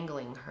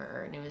strangling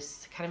her, and it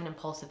was kind of an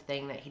impulsive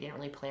thing that he didn't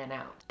really plan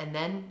out. And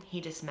then he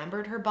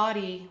dismembered her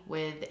body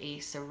with a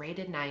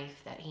serrated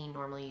knife that he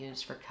normally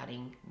used for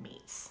cutting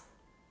meats.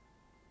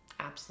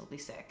 Absolutely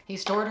sick. He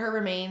stored her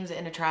remains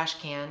in a trash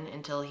can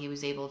until he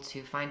was able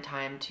to find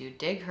time to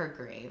dig her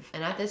grave.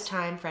 And at this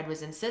time, Fred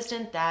was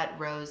insistent that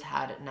Rose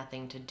had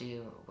nothing to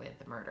do with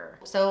the murder.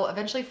 So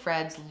eventually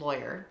Fred's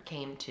lawyer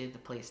came to the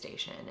police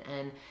station.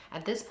 And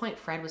at this point,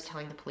 Fred was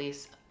telling the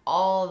police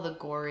all the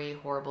gory,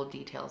 horrible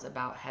details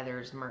about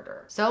Heather's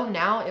murder. So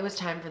now it was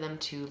time for them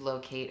to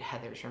locate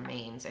Heather's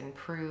remains and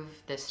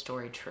prove this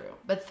story true.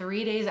 But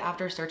 3 days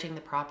after searching the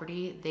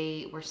property,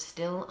 they were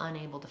still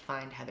unable to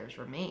find Heather's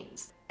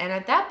remains. And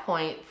at that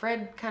point,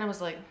 Fred kind of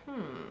was like,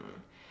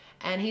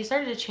 and he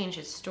started to change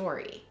his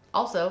story.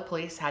 Also,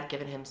 police had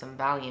given him some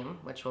Valium,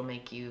 which will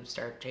make you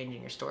start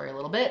changing your story a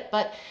little bit,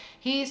 but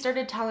he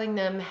started telling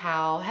them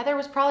how Heather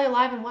was probably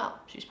alive and well.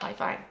 She's probably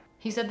fine.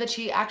 He said that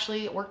she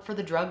actually worked for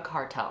the drug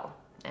cartel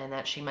and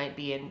that she might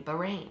be in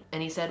Bahrain.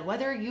 And he said,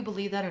 whether you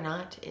believe that or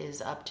not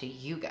is up to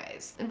you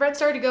guys. And Fred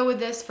started to go with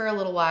this for a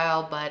little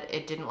while, but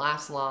it didn't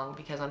last long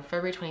because on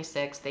February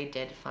 26th, they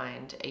did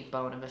find a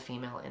bone of a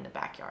female in the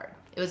backyard.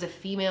 It was a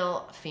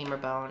female femur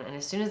bone, and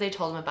as soon as they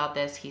told him about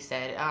this, he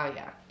said, "Oh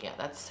yeah,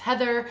 that's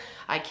Heather.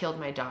 I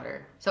killed my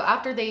daughter." So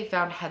after they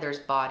found Heather's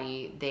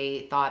body,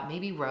 they thought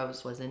maybe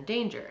Rose was in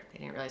danger. They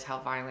didn't realize how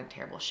violent,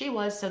 terrible she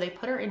was, so they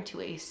put her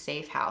into a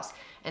safe house,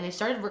 and they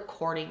started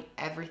recording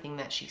everything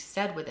that she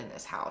said within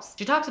this house.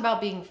 She talks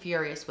about being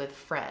furious with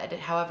Fred.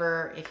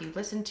 However, if you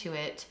listen to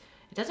it,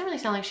 it doesn't really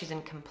sound like she's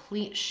in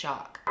complete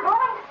shock. Well,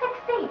 I'm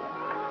 16,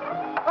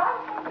 right?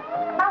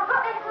 I've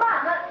got this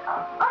man that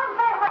I'm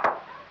very well,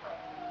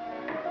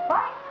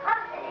 right?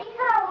 And he's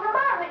an older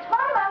man, which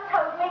my man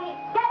told me,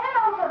 get an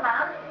older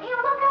man,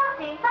 he'll look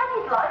after you, he's had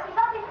his life, he's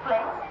had his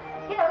fling,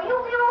 you know,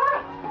 you'll be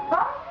alright,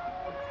 right?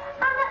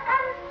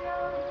 And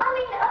I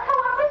mean, so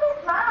I'm with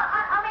this man,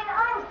 I mean,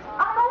 I'm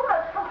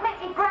almost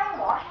completely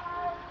brainwashed,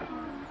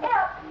 you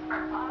know,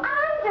 and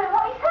I'm doing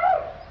what he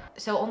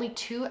says. So only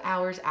 2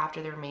 hours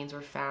after the remains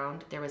were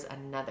found, there was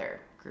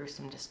another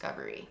gruesome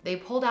discovery. They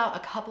pulled out a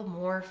couple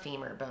more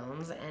femur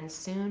bones, and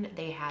soon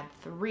they had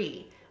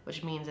 3,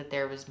 which means that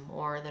there was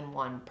more than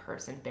one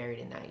person buried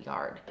in that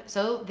yard.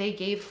 So they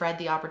gave Fred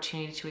the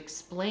opportunity to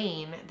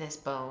explain this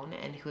bone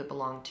and who it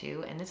belonged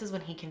to, and this is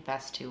when he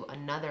confessed to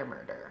another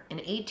murder, an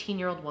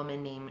 18-year-old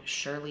woman named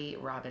Shirley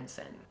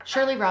Robinson.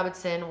 Shirley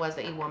Robinson was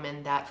a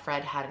woman that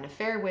Fred had an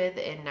affair with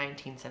in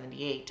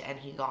 1978, and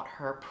he got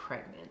her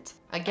pregnant.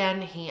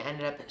 Again, he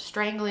ended up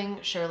strangling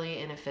Shirley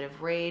in a fit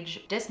of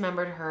rage,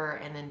 dismembered her,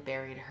 and then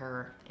buried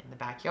her in the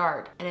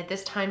backyard. And at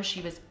this time,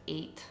 she was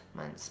 8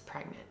 months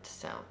pregnant.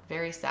 So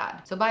very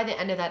sad. So by the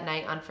end of that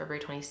night on February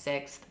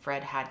 26th,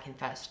 Fred had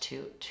confessed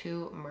to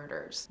 2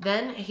 murders.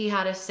 Then he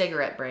had a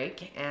cigarette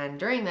break, and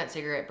during that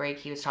cigarette break,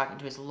 he was talking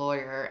to his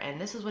lawyer, and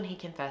this is when he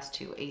confessed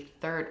to a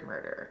 3rd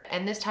murder.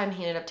 And this time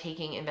he ended up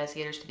taking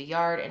investigators to the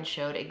yard and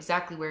showed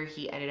exactly where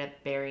he ended up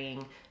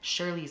burying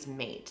Shirley's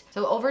mate.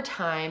 So over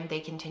time, they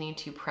continued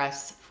to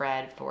press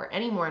Fred for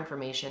any more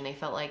information. They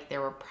felt like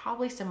there were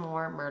probably some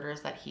more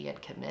murders that he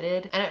had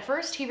committed. And at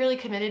first, he really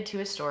committed to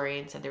his story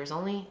and said there was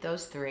only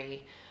those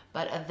 3.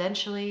 But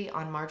eventually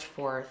on March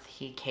 4th,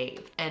 he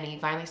caved and he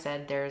finally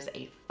said there's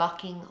a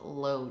fucking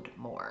load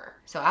more.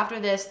 So after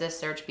this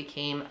search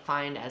became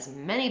find as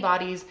many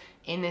bodies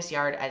in this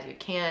yard as you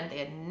can. They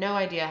had no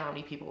idea how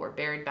many people were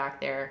buried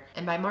back there.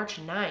 And by March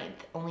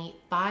 9th, only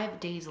 5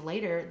 days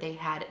later, they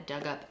had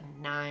dug up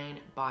 9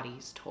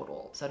 bodies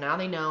total. So now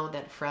they know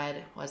that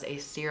Fred was a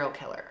serial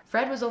killer.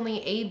 Fred was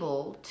only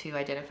able to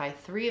identify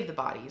 3 of the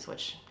bodies,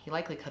 which he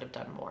likely could have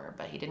done more,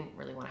 but he didn't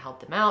really want to help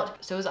them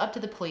out. So it was up to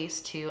the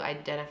police to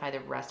identify the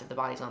rest of the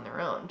bodies on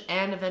their own.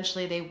 And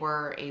eventually they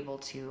were able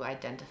to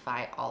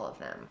identify all of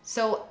them.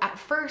 So at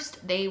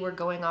first they were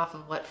going off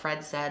of what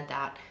Fred said,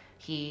 that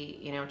he,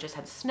 just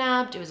had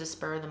snapped. It was a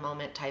spur of the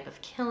moment type of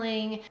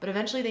killing. But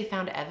eventually they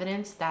found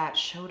evidence that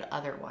showed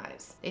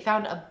otherwise. They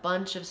found a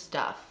bunch of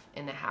stuff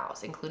in the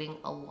house, including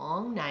a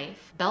long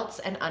knife, belts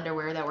and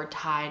underwear that were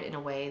tied in a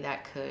way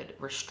that could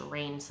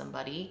restrain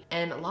somebody,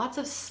 and lots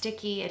of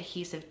sticky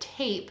adhesive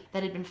tape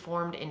that had been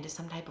formed into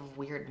some type of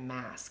weird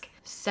mask.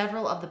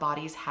 Several of the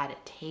bodies had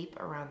tape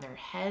around their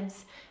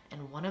heads,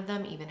 and one of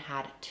them even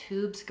had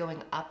tubes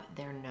going up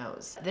their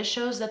nose. This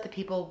shows that the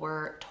people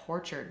were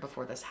tortured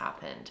before this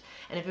happened.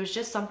 And if it was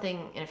just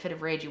something in a fit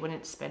of rage, you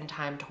wouldn't spend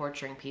time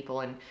torturing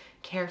people and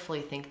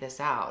carefully think this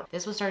out.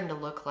 This was starting to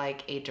look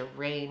like a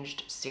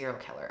deranged serial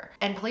killer.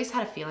 And police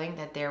had a feeling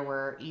that there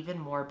were even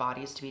more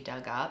bodies to be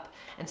dug up,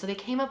 and so they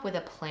came up with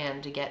a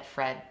plan to get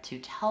Fred to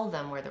tell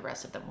them where the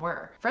rest of them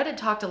were. Fred had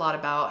talked a lot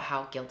about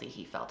how guilty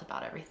he felt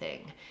about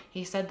everything.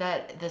 He said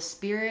that the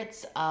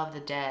spirits of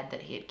the dead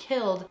that he had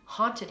killed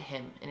haunted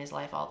him in his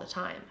life all the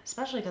time,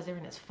 especially because they were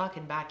in his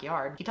fucking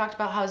backyard. He talked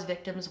about how his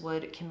victims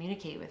would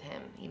communicate with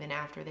him even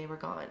after they were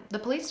gone. The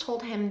police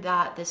told him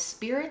that the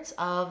spirits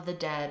of the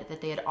dead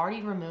that they had already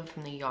removed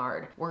from the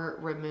yard were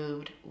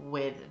removed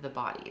with the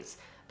bodies,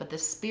 but the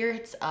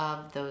spirits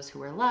of those who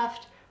were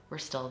left were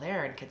still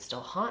there and could still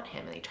haunt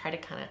him, and they tried to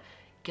kind of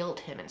guilt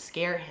him and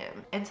scare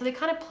him. And so they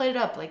kind of played it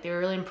up like they were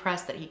really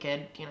impressed that he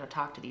could,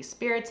 talk to these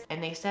spirits,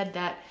 and they said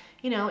that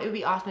it would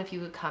be awesome if you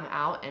could come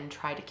out and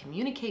try to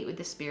communicate with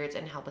the spirits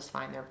and help us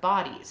find their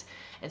bodies.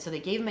 And so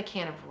they gave him a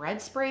can of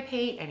red spray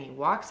paint, and he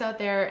walks out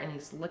there and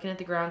he's looking at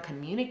the ground,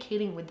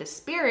 communicating with the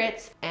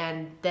spirits,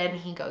 and then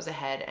he goes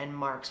ahead and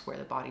marks where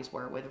the bodies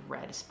were with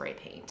red spray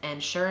paint.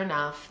 And sure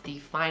enough, the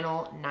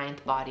final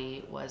 9th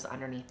body was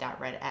underneath that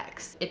red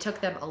X. It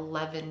took them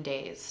 11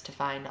 days to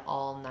find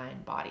all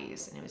 9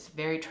 bodies, and it was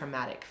very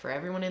traumatic for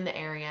everyone in the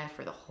area,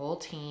 for the whole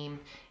team.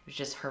 It was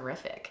just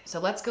horrific. So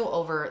let's go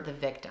over the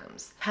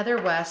victims.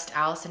 Heather West,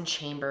 Allison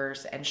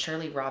Chambers, and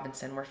Shirley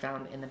Robinson were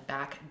found in the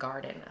back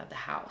garden of the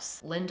house.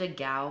 Linda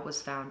Gow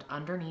was found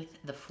underneath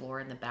the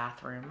floor in the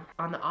bathroom.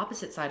 On the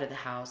opposite side of the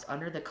house,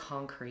 under the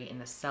concrete in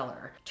the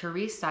cellar,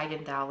 Therese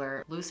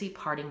Seigenthaler, Lucy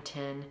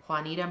Partington,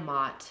 Juanita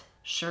Mott,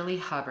 Shirley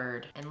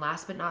Hubbard, and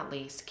last but not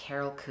least,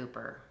 Carol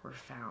Cooper were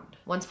found.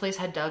 Once police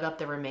had dug up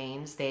the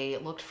remains, they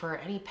looked for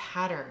any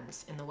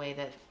patterns in the way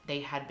that they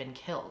had been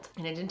killed.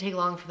 And it didn't take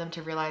long for them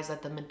to realize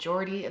that the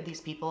majority of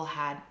these people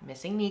had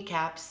missing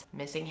kneecaps,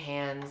 missing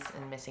hands,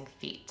 and missing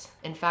feet.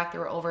 In fact,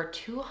 there were over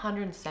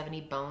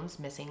 270 bones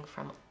missing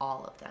from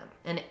all of them.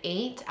 And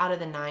 8 out of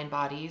the 9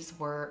 bodies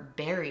were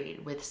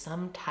buried with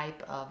some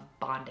type of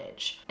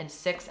bondage, and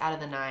 6 out of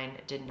the 9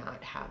 did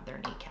not have their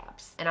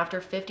kneecaps. And after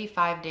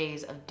 55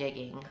 days of digging,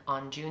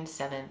 on June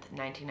 7th,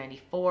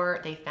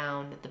 1994, they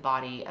found the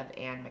body of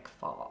Ann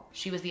McFall.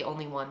 She was the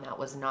only one that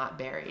was not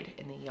buried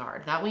in the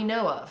yard that we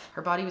know of.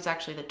 Her body was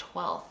actually the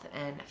 12th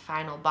and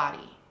final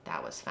body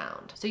that was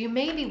found. So you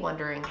may be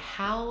wondering,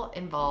 how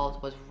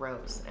involved was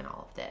Rose in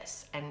all of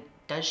this, and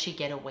does she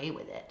get away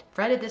with it?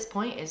 Fred at this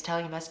point is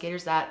telling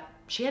investigators that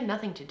she had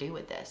nothing to do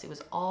with this. It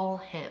was all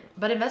him.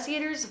 But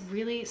investigators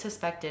really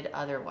suspected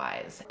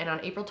otherwise. And on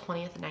April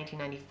 20th,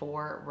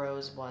 1994,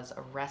 Rose was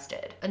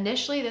arrested.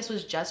 Initially, this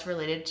was just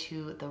related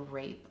to the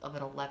rape of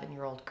an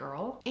 11-year-old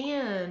girl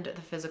and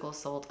the physical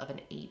assault of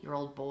an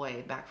 8-year-old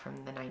boy back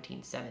from the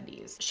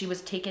 1970s. She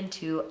was taken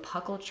to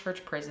Puckle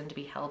Church Prison to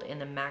be held in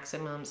the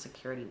maximum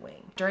security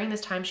wing. During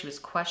this time, she was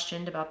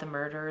questioned about the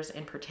murders,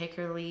 and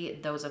particularly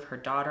those of her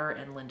daughter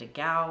and Linda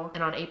Gow.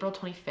 And on April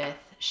 25th,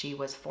 she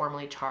was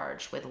formally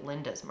charged with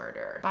Linda's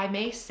murder. By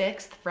May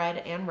 6th,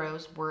 Fred and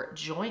Rose were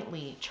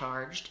jointly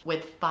charged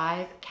with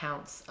 5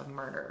 counts of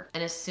murder.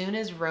 And as soon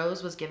as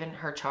Rose was given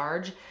her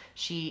charge,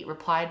 she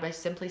replied by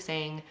simply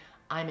saying,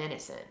 I'm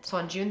innocent. So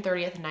on June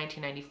 30th,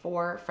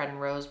 1994, Fred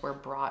and Rose were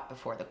brought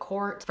before the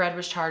court. Fred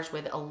was charged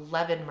with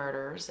 11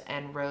 murders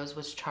and Rose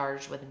was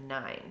charged with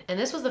 9. And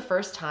this was the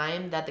first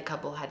time that the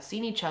couple had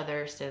seen each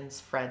other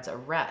since Fred's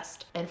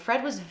arrest. And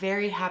Fred was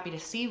very happy to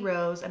see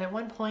Rose, and at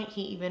one point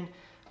he even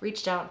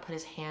reached out and put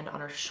his hand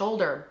on her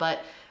shoulder,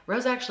 but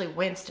Rose actually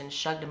winced and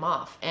shrugged him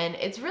off. And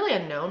it's really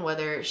unknown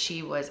whether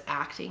she was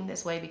acting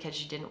this way because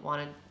she didn't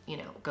want to,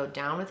 go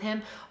down with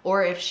him,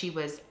 or if she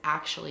was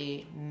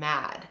actually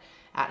mad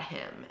at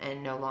him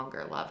and no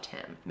longer loved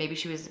him. Maybe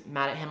she was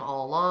mad at him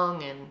all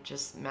along and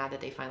just mad that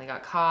they finally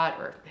got caught,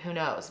 or who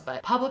knows,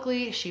 but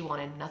publicly she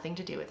wanted nothing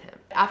to do with him.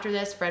 After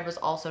this, Fred was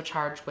also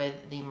charged with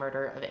the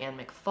murder of Ann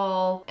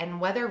McFall, and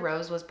whether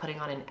Rose was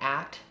putting on an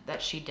act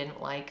that she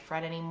didn't like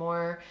Fred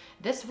anymore,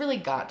 this really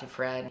got to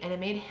Fred and it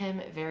made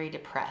him very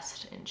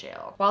depressed in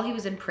jail. While he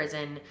was in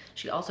prison,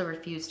 she also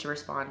refused to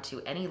respond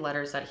to any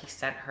letters that he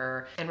sent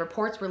her, and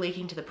reports were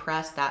leaking to the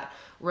press that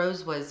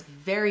Rose was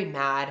very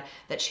mad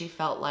that she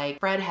felt like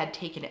Fred had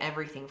taken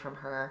everything from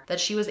her, that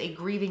she was a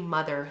grieving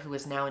mother who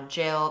was now in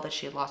jail, that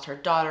she had lost her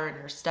daughter and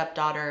her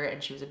stepdaughter,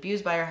 and she was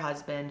abused by her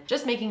husband,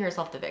 just making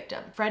herself the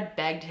victim. Fred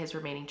begged his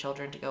remaining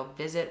children to go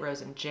visit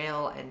Rose in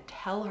jail and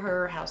tell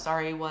her how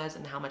sorry he was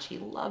and how much he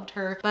loved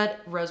her,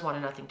 but Rose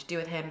wanted nothing to do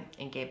with him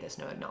and gave this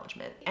no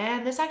acknowledgement.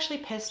 And this actually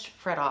pissed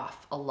Fred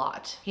off a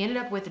lot. He ended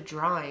up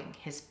withdrawing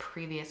his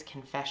previous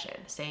confession,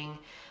 saying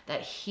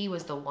that he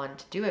was the one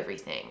to do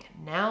everything.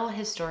 Now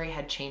his story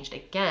had changed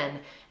again,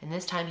 and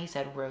this time he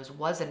said Rose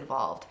was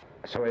involved.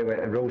 So anyway,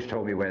 Rose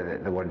told me where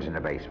the ones in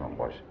the basement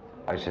was.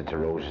 I said to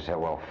Rose, I said,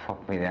 well,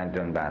 fuck me, they ain't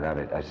done bad at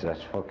it. I said,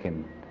 that's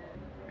fucking,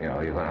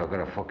 you've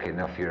got a fucking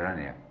enough here,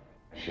 on you.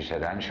 She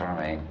said, and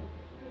Charmaine.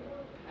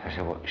 I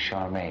said, what,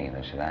 Charmaine?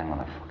 I said, hang on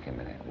a fucking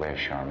minute, where's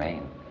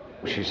Charmaine?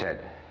 She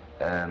said,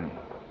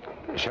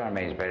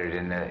 Charmaine's buried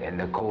in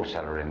the coal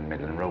cellar in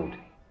Midland Road.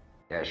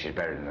 Yeah, she's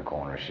buried in the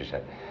corner, she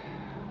said.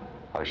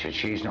 I said,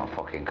 she's not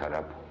fucking cut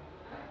up.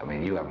 I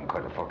mean, you haven't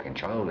cut a fucking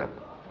child up,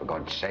 for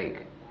God's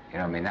sake. You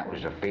know what I mean? That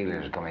was the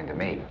feelings coming to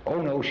me. Oh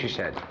no, she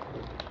said.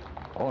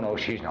 Oh no,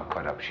 she's not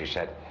cut up, she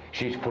said.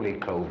 She's fully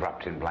clothed,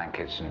 wrapped in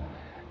blankets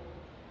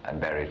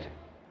and buried.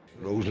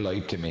 Rose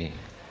lied to me,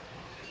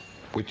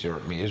 which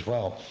hurt me as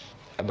well,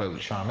 about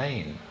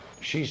Charmaine.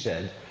 She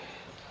said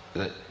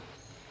that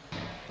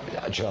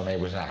Charmaine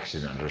was an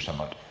accident or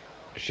something.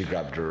 She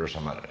grabbed her or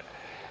something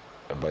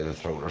by the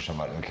throat or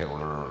something and killed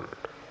her.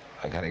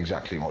 I can't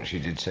exactly what she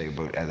did say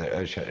about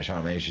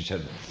Charmaine. She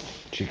said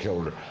she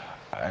killed her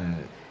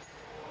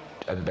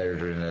and buried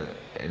her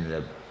in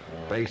the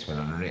basement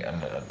underneath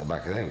and at the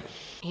back of the house.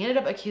 He ended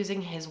up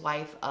accusing his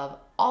wife of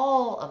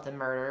all of the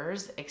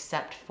murders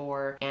except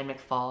for Ann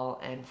McFall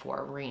and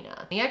for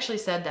Rena. He actually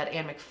said that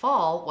Ann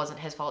McFall wasn't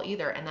his fault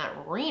either and that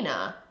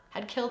Rena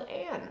had killed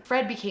Ann.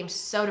 Fred became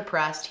so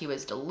depressed, he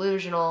was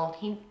delusional,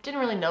 he didn't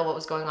really know what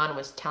was going on and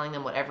was telling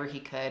them whatever he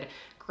could,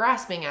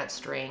 grasping at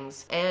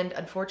strings, and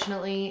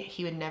unfortunately,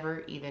 he would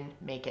never even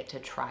make it to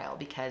trial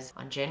because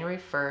on January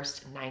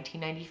 1st,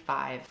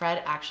 1995,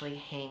 Fred actually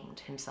hanged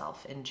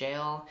himself in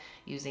jail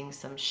using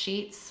some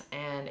sheets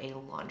and a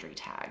laundry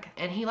tag.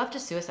 And he left a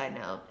suicide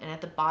note, and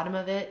at the bottom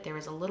of it, there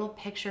was a little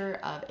picture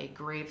of a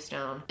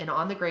gravestone, and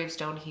on the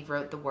gravestone, he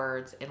wrote the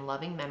words, "In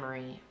loving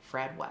memory,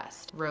 Fred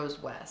West,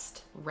 Rose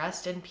West,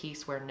 rest in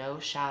peace where no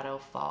shadow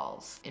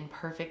falls. In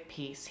perfect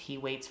peace, he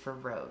waits for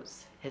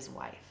Rose, his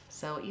wife."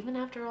 So even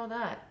after all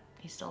that,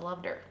 he still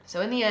loved her.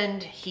 So in the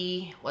end,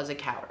 he was a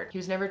coward. He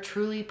was never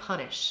truly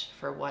punished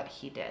for what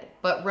he did.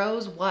 But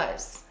Rose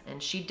was,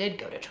 and she did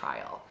go to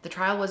trial. The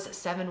trial was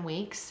 7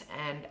 weeks,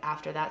 and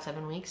after that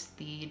 7 weeks,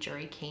 the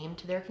jury came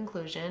to their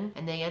conclusion,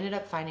 and they ended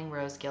up finding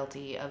Rose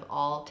guilty of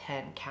all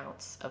 10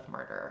 counts of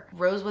murder.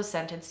 Rose was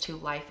sentenced to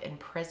life in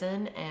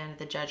prison, and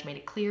the judge made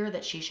it clear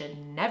that she should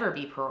never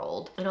be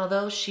paroled. And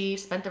although she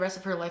spent the rest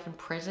of her life in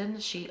prison,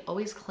 she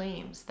always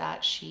claims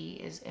that she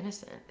is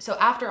innocent. So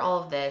after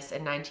all of this,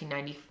 in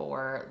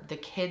 1994, the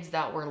kids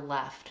that were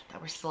left,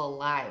 that were still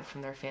alive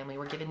from their family,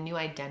 were given new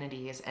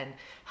identities and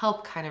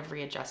help kind of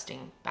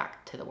readjusting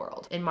back to the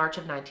world. In March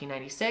of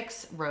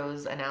 1996,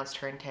 Rose announced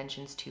her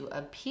intentions to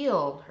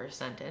appeal her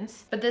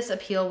sentence, but this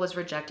appeal was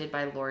rejected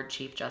by Lord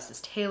Chief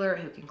Justice Taylor,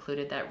 who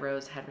concluded that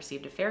Rose had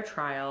received a fair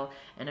trial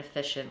and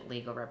efficient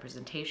legal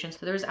representation,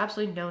 so there was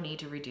absolutely no need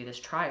to redo this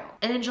trial.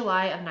 And in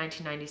July of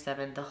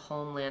 1997, the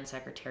Homeland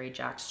Secretary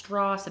Jack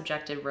Straw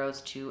subjected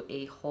Rose to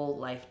a whole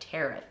life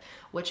tariff,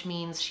 which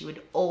means she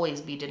would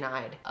always be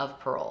denied of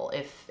parole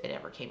if it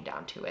ever came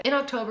down to it. In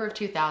October of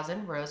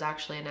 2000, Rose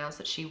actually announced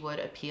that she would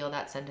appeal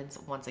that sentence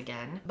once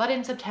again. But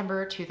in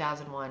September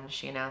 2001,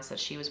 she announced that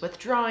she was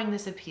withdrawing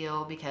this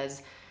appeal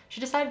because she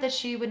decided that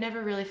she would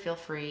never really feel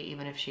free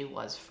even if she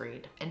was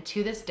freed. And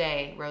to this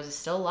day, Rose is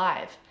still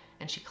alive,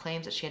 and she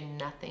claims that she had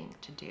nothing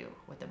to do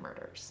with the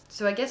murders.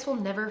 So I guess we'll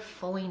never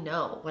fully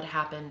know what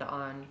happened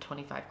on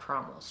 25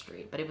 Cromwell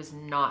Street, but it was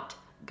not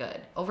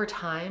good. Over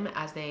time,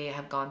 as they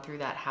have gone through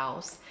that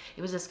house,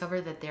 it was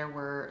discovered that there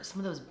were some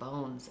of those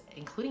bones,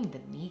 including the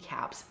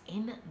kneecaps,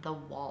 in the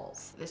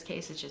walls. This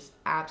case is just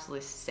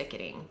absolutely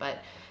sickening, but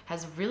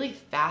has really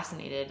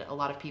fascinated a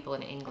lot of people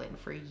in England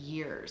for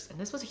years. And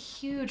this was a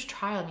huge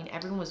trial. I mean,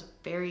 everyone was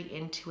very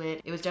into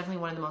it. It was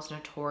definitely one of the most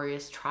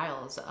notorious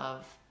trials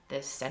of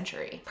this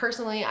century.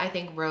 Personally, I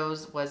think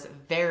Rose was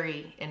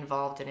very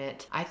involved in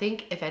it. I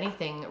think if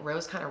anything,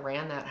 Rose kind of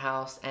ran that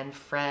house and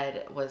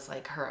Fred was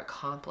like her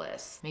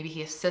accomplice. Maybe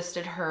he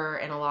assisted her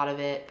in a lot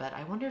of it, but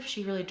I wonder if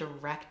she really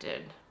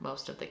directed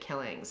most of the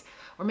killings.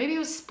 Or maybe it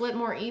was split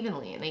more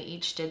evenly and they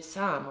each did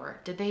some, or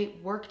did they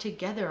work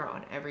together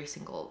on every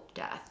single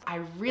death? I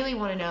really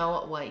want to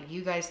know what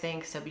you guys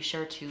think, so be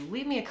sure to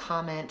leave me a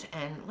comment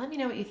and let me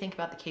know what you think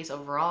about the case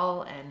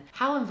overall and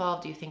how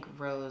involved do you think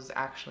Rose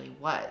actually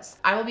was.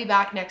 I will be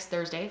back next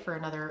Thursday for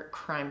another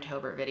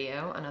Crimetober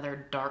video,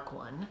 another dark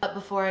one. But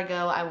before I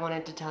go, I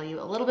wanted to tell you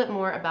a little bit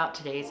more about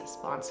today's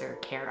sponsor,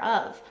 Care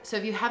Of. So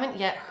if you haven't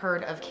yet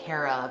heard of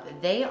Care Of,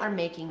 they are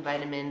making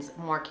vitamins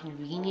more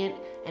convenient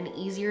and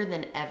easier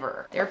than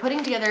ever. They're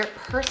putting together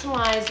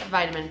personalized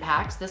vitamin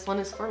packs. This one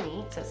is for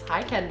me. It says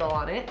Hi Kendall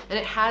on it, and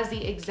it has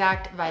the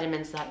exact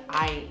vitamins that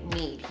I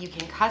need. You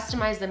can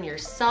customize them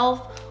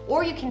yourself,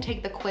 or you can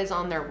take the quiz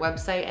on their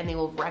website and they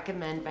will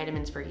recommend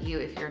vitamins for you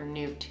if you're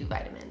new to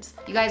vitamins.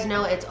 You guys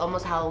know it's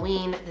almost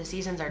Halloween. The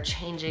seasons are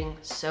changing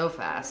so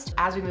fast.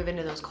 As we move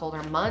into those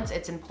colder months,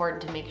 it's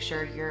important to make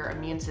sure your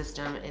immune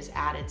system is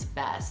at its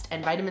best,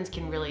 and vitamins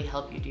can really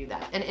help you do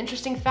that. An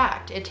interesting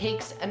fact, it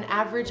takes an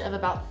average of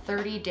about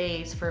 30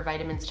 days for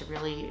vitamins to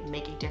really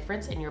make a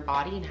difference in your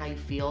body and how you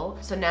feel.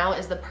 So now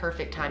is the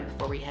perfect time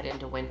before we head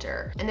into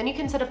winter. And then you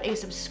can set up a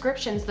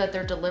subscription so that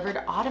they're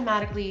delivered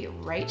automatically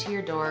right to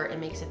your door. It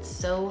makes it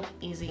so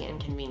easy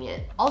and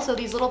convenient. Also,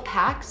 these little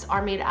packs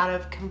are made out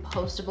of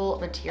compostable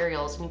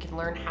materials and you can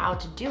learn how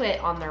to do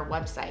it on their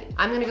website.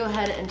 I'm gonna go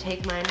ahead and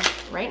take mine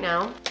right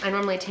now. I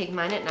normally take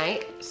mine at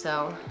night,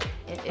 so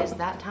it is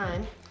that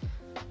time.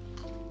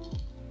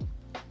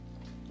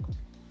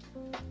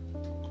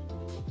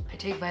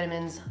 Take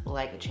vitamins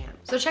like a champ.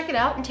 So check it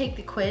out and take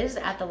the quiz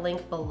at the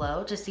link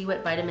below to see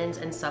what vitamins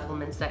and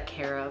supplements that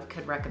Care Of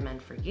could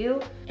recommend for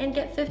you, and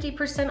get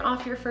 50%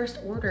 off your first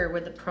order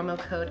with the promo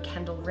code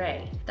Kendall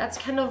Rae. That's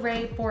Kendall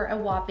Rae for a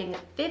whopping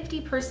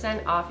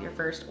 50% off your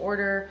first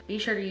order. Be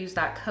sure to use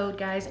that code,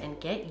 guys, and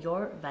get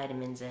your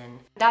vitamins in.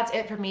 That's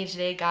it for me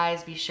today,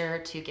 guys. Be sure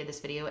to give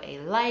this video a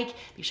like,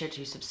 be sure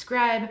to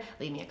subscribe,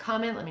 leave me a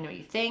comment, let me know what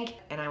you think,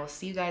 and I will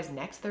see you guys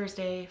next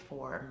Thursday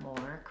for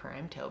more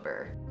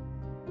Crimetober.